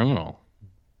be a criminal.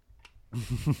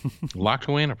 Locked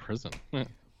away in a prison.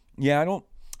 Yeah,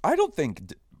 I don't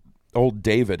think old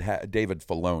David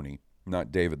Filoni,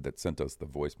 not David that sent us the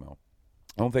voicemail.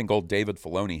 I don't think old David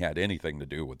Filoni had anything to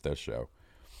do with this show.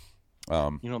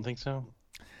 You don't think so?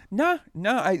 Nah.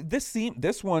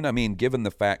 This one, I mean, given the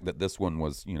fact that this one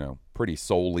was, you know, pretty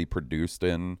solely produced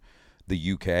in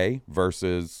the UK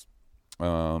versus,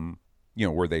 you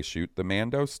know, where they shoot the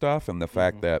Mando stuff, and the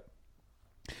fact that,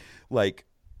 like,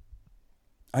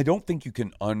 I don't think you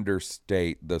can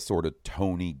understate the sort of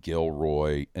Tony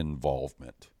Gilroy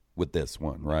involvement with this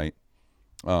one, right?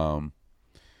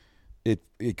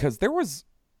 Because there was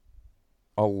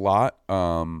a lot,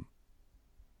 of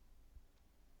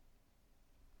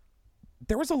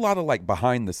like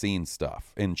behind the scenes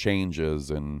stuff and changes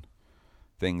and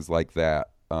things like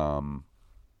that,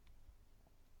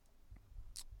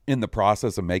 in the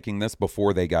process of making this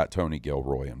before they got Tony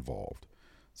Gilroy involved.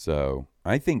 So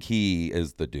I think he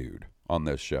is the dude on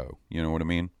this show. You know what I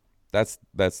mean? That's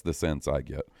the sense I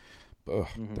get. Ugh,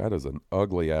 that is an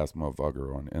ugly ass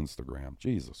motherfucker on Instagram.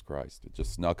 Jesus Christ. It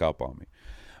just snuck up on me.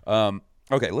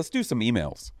 Okay, let's do some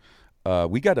emails.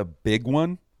 We got a big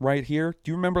one right here.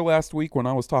 Do you remember last week when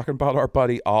I was talking about our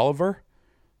buddy Oliver?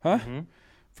 Huh?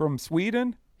 From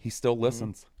Sweden? He still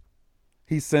listens.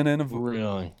 He sent in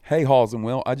Really? Hey, Halls and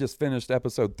Will, I just finished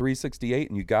episode 368,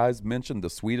 and you guys mentioned the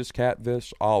Swedish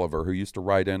catfish Oliver, who used to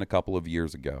write in a couple of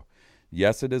years ago.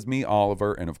 Yes, it is me,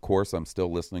 Oliver, and of course, I'm still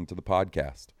listening to the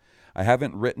podcast. I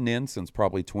haven't written in since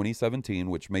probably 2017,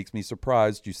 which makes me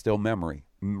surprised you still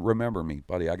remember me.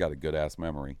 Buddy, I got a good-ass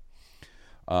memory.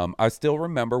 I still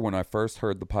remember when I first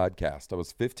heard the podcast. I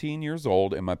was 15 years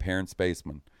old in my parents'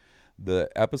 basement. The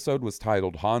episode was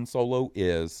titled Han Solo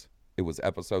Is... It was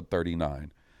episode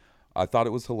 39. I thought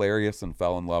it was hilarious and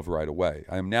fell in love right away.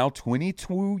 I am now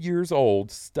 22 years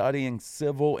old, studying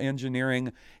civil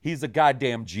engineering. He's a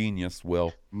goddamn genius,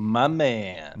 Will. My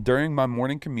man. During my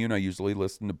morning commute, I usually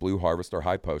listen to Blue Harvest or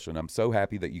High Potion. I'm so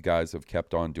happy that you guys have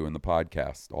kept on doing the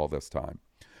podcast all this time.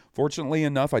 Fortunately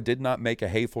enough, I did not make a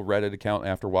hateful Reddit account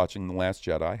after watching The Last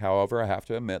Jedi. However, I have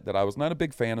to admit that I was not a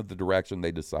big fan of the direction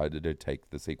they decided to take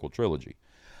the sequel trilogy.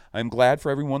 I am glad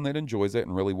for everyone that enjoys it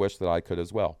and really wish that I could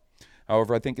as well.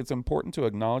 However, I think it's important to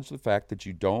acknowledge the fact that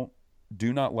you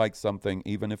do not like something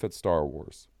even if it's Star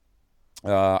Wars.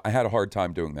 I had a hard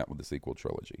time doing that with the sequel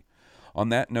trilogy. On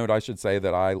that note, I should say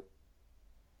that I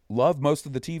love most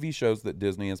of the TV shows that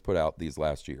Disney has put out these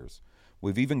last years.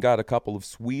 We've even got a couple of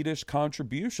Swedish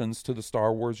contributions to the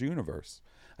Star Wars universe.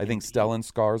 I think Stellan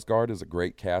Skarsgård is a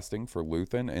great casting for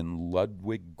Luthen, and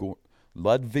Ludwig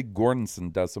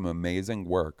Göransson does some amazing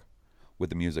work with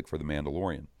the music for The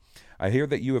Mandalorian. I hear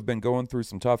that you have been going through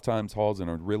some tough times, Halls, and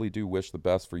I really do wish the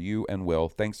best for you and Will.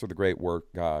 Thanks for the great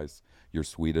work, guys. Your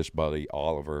Swedish buddy,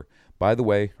 Oliver. By the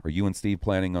way, are you and Steve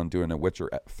planning on doing a Witcher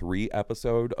 3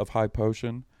 episode of High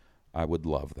Potion? I would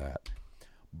love that.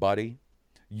 Buddy,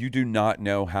 you do not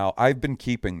know how... I've been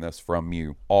keeping this from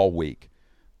you all week.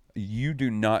 You do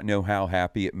not know how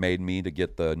happy it made me to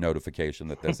get the notification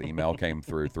that this email came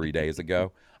through 3 days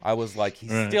ago. I was like,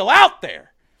 he's still out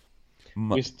there.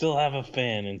 We still have a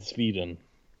fan in Sweden.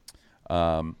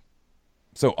 So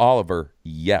Oliver,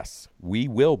 yes, we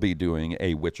will be doing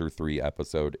a Witcher 3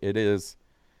 episode. It is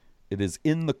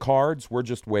in the cards. We're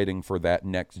just waiting for that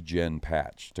next gen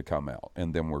patch to come out,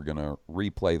 and then we're gonna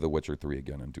replay The Witcher 3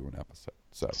 again and do an episode.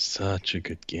 So such a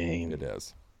good game. It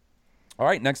is. All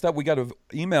right, next up we got an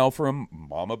email from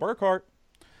Mama Burkhart.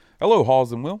 Hello,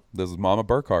 Halls and Will. This is Mama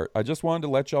Burkhart. I just wanted to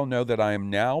let y'all know that I am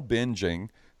now binging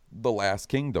The Last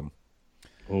Kingdom.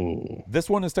 Ooh. This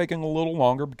one is taking a little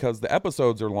longer because the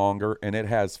episodes are longer, and it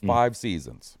has 5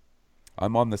 seasons.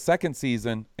 I'm on the 2nd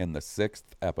season and the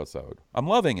 6th episode. I'm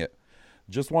loving it.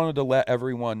 Just wanted to let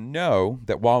everyone know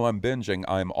that while I'm binging,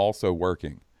 I'm also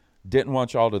working. Didn't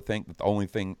want y'all to think that the only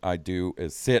thing I do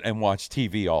is sit and watch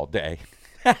TV all day.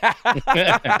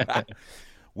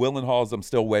 Will and Halls, I'm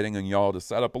still waiting on y'all to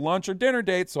set up a lunch or dinner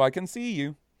date so I can see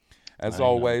you. As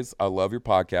always, I love your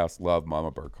podcast. Love,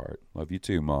 Mama Burkhart. Love you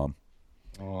too, Mom.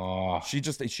 Oh.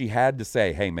 She had to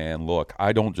say, hey, man, look,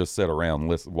 I don't just sit around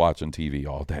watching TV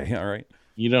all day, all right?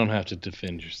 You don't have to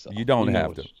defend yourself. You don't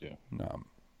have to. No.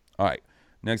 All right.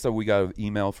 Next up, we got an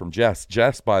email from Jess.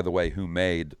 Jess, by the way, who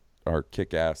made our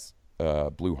kick-ass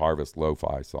Blue Harvest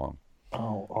lo-fi song.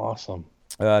 Oh, awesome.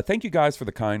 Thank you guys for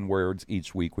the kind words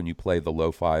each week when you play the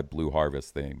lo-fi Blue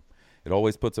Harvest theme. It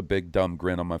always puts a big dumb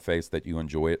grin on my face that you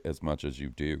enjoy it as much as you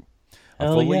do.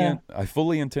 I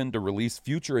fully intend to release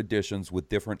future editions with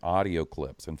different audio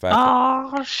clips. In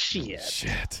fact,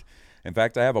 shit. In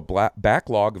fact, I have a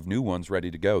backlog of new ones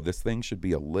ready to go. This thing should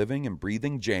be a living and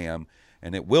breathing jam,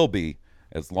 and it will be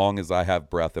as long as I have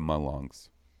breath in my lungs.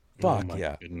 Fuck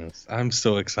yeah. Goodness. I'm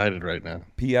so excited right now.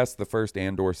 P.S. The first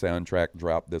Andor soundtrack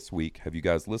dropped this week. Have you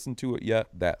guys listened to it yet?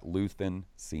 That Luthen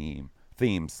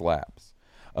theme slaps.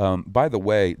 By the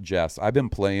way, Jess, I've been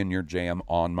playing your jam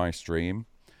on my stream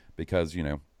because, you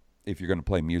know, if you're going to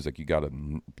play music, you got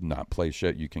to not play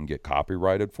shit you can get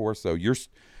copyrighted for. So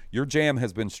your jam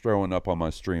has been showing up on my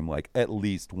stream like at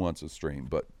least once a stream,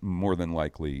 but more than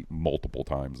likely multiple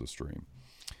times a stream.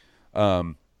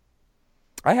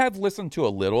 I have listened to a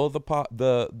little of the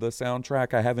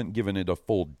soundtrack. I haven't given it a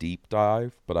full deep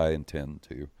dive, but I intend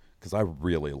to because I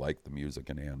really like the music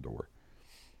in Andor.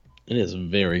 It is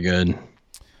very good.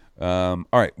 All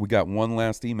right, we got one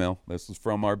last email. This is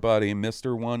from our buddy,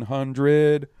 Mr.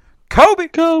 100,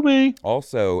 Kobe.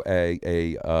 Also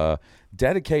a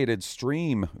dedicated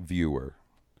stream viewer.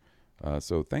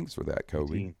 So thanks for that,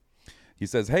 Kobe. He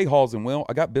says, hey, Halls and Will,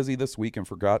 I got busy this week and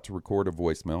forgot to record a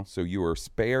voicemail, so you are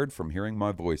spared from hearing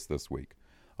my voice this week.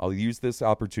 I'll use this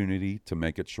opportunity to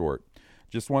make it short.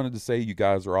 Just wanted to say you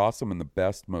guys are awesome and the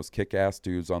best, most kick-ass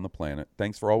dudes on the planet.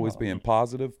 Thanks for always being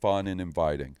positive, fun, and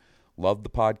inviting. Love the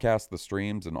podcast, the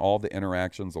streams, and all the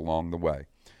interactions along the way.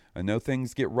 I know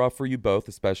things get rough for you both,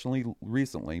 especially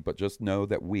recently, but just know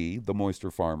that we, the Moisture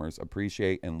Farmers,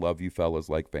 appreciate and love you fellas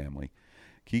like family.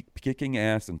 Keep kicking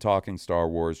ass and talking Star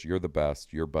Wars. You're the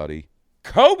best. Your buddy,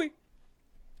 Kobe.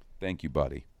 Thank you,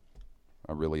 buddy.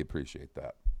 I really appreciate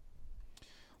that.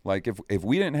 Like, if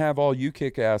we didn't have all you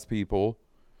kick-ass people,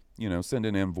 you know,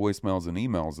 sending in voicemails and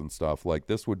emails and stuff, like,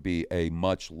 this would be a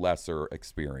much lesser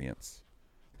experience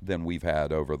than we've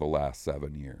had over the last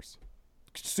 7 years.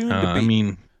 Soon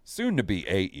to be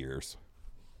 8 years.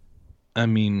 I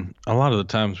mean, a lot of the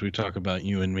times we talk about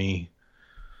you and me,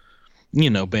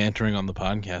 bantering on the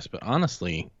podcast, but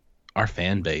honestly, our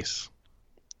fan base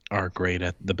are great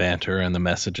at the banter and the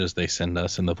messages they send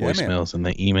us and the voicemails and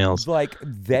the emails. Like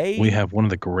we have one of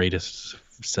the greatest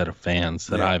set of fans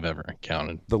that I've ever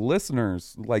encountered. The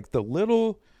listeners, like the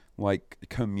little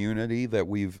community that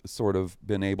we've sort of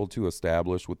been able to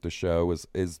establish with the show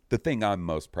is the thing I'm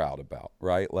most proud about,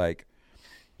 right? Like,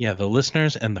 yeah, the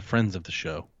listeners and the friends of the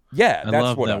show. Yeah, I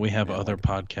love that we have other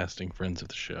podcasting friends of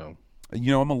the show.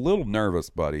 I'm a little nervous,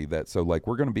 buddy, that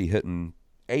we're going to be hitting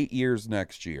 8 years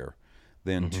next year.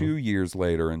 Then 2 years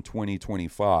later in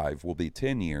 2025 will be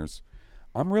 10 years.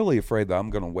 I'm really afraid that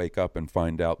I'm going to wake up and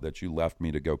find out that you left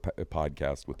me to go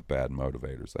podcast with the Bad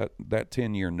Motivators. That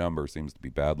 10-year number seems to be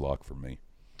bad luck for me.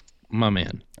 My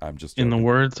man. I'm just joking. In the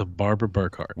words of Barbara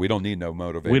Burkhart. We don't need no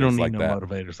motivators like that. We don't need no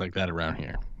motivators like that around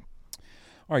here.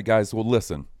 All right, guys. Well,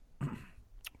 listen.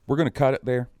 We're going to cut it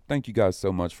there. Thank you guys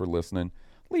so much for listening.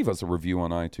 Leave us a review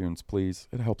on iTunes, please.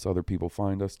 It helps other people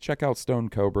find us. Check out Stone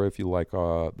Cobra if you like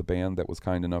the band that was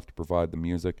kind enough to provide the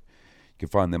music. You can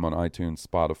find them on iTunes,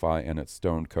 Spotify, and at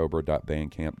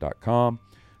stonecobra.bandcamp.com.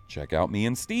 Check out me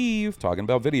and Steve talking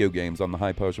about video games on the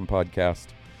High Potion Podcast.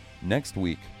 Next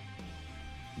week,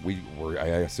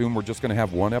 I assume we're just going to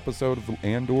have one episode of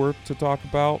Andor to talk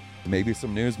about. Maybe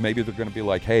some news. Maybe they're going to be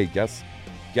like, hey, guess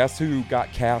who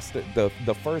got cast?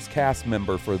 The first cast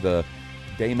member for the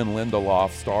Damon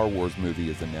Lindelof Star Wars movie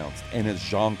is announced, and it's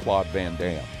Jean-Claude Van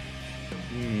Damme.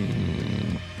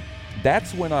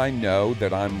 That's when I know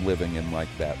that I'm living in like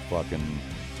that fucking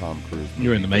Tom Cruise movie.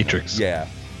 You're in the Matrix. Yeah,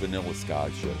 Vanilla Sky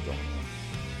shit going on.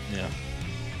 Yeah.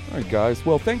 All right, guys.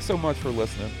 Well, thanks so much for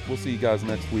listening. We'll see you guys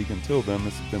next week. Until then,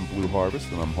 this has been Blue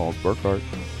Harvest, and I'm Halls Burkhart.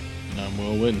 And I'm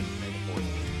Will Witten.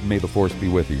 May the Force be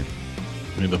with you.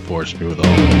 May the Force be with all.